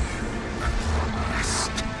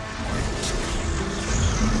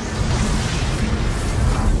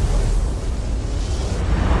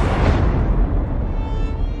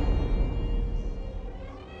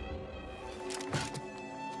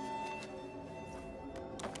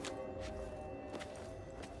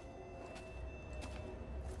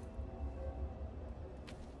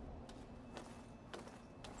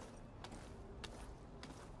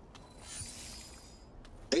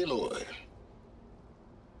 Aloy,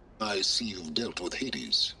 I see you've dealt with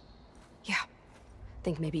Hades. Yeah.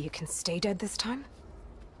 Think maybe you can stay dead this time?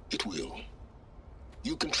 It will.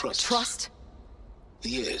 You can trust. Trust?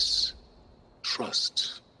 Yes.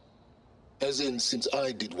 Trust. As in, since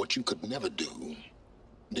I did what you could never do,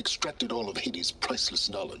 and extracted all of Hades' priceless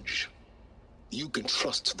knowledge, you can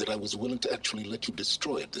trust that I was willing to actually let you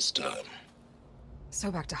destroy it this time. So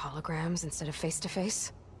back to holograms instead of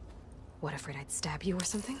face-to-face? What, afraid I'd stab you or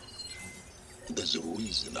something? There's a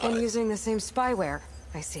reason And using the same spyware.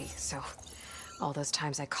 I see, so all those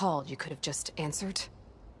times I called, you could have just answered.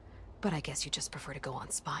 But I guess you just prefer to go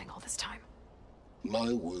on spying all this time.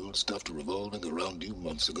 My world stopped revolving around you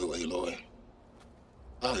months ago, Aloy.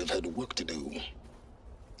 I've had work to do.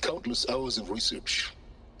 Countless hours of research,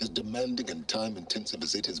 as demanding and time-intensive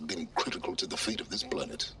as it has been critical to the fate of this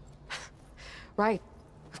planet. Right,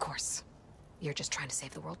 of course. You're just trying to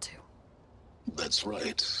save the world too. That's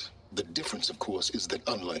right. The difference, of course, is that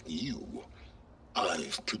unlike you,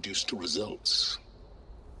 I've produced results.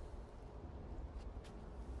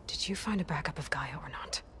 Did you find a backup of Gaia or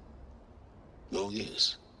not? Oh,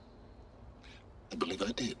 yes. I believe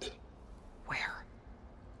I did. Where?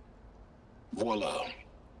 Voila.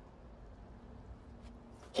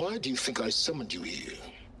 Why do you think I summoned you here?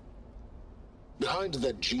 Behind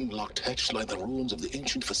that gene-locked hatch lie the ruins of the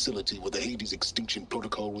ancient facility where the Hades extinction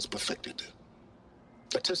protocol was perfected.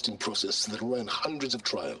 A testing process that ran hundreds of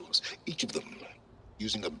trials, each of them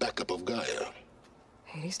using a backup of Gaia.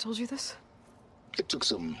 Hades told you this? It took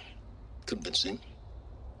some convincing,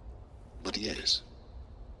 but yes.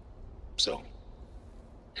 So,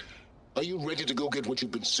 are you ready to go get what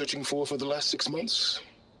you've been searching for the last 6 months?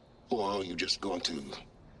 Or are you just going to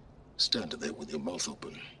stand there with your mouth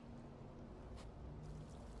open?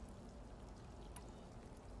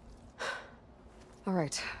 All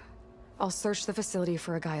right. I'll search the facility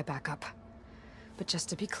for a Gaia backup. But just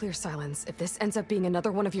to be clear, Silence, if this ends up being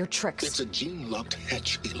another one of your tricks... It's a gene-locked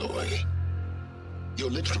hatch, Aloy.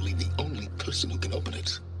 You're literally the only person who can open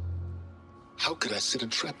it. How could I set a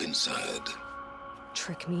trap inside?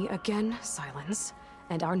 Trick me again, Silence,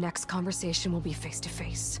 and our next conversation will be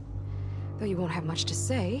face-to-face. Though you won't have much to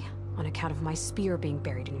say, on account of my spear being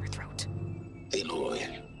buried in your throat.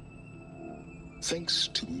 Aloy, thanks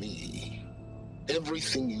to me,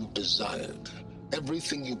 everything you've desired,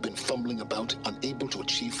 everything you've been fumbling about, unable to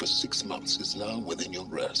achieve for 6 months, is now within your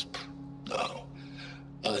grasp. Now,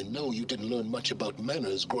 I know you didn't learn much about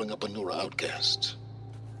manners growing up a Nora outcast.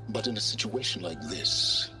 But in a situation like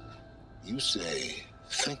this, you say,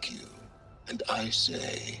 thank you, and I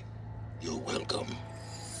say, you're welcome.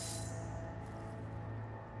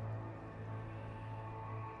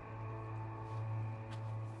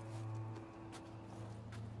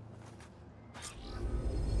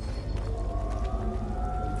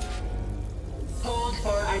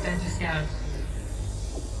 identiscan.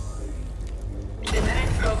 Genetic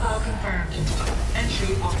profile confirmed.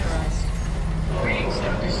 Entry authorized. Greetings,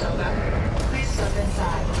 Dr. Soga. Please step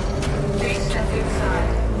inside. Please step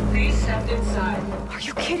inside. Please step inside. Are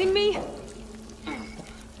you kidding me?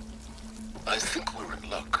 I think we're in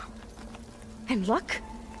luck. In luck?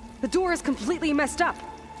 The door is completely messed up.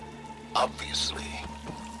 Obviously.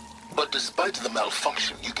 But despite the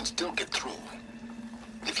malfunction, you can still get through.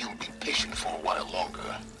 If you'll be patient for a while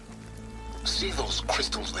longer. See those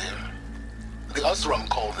crystals there? The Osram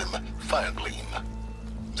call them fire gleam.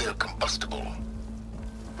 They're combustible.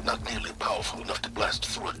 Not nearly powerful enough to blast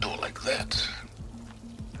through a door like that.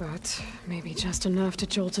 But maybe just enough to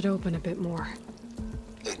jolt it open a bit more.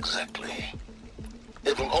 Exactly.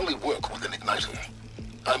 It will only work with an igniter.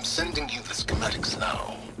 I'm sending you the schematics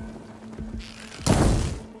now.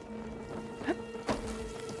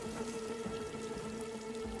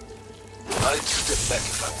 I'd step back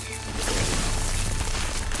if I were you.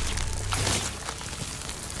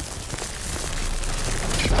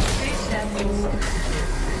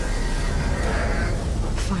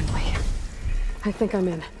 Finally. I think I'm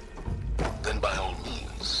in. Then by all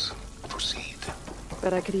means, proceed.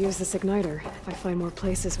 Bet I could use this igniter if I find more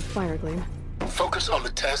places with fire gleam. Focus on the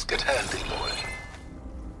task at hand, Aloy.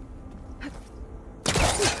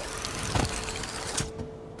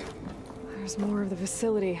 There's more of the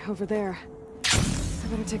facility over there. I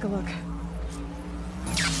better take a look.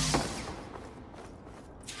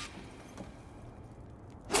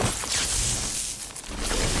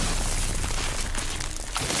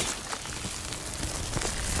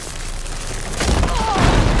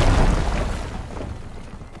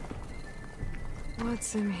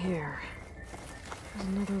 What's in here? There's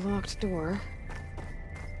another locked door.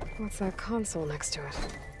 What's that console next to it?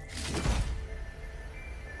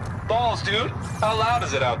 Balls, dude. How loud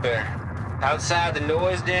is it out there? Outside, the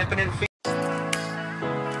noise dampening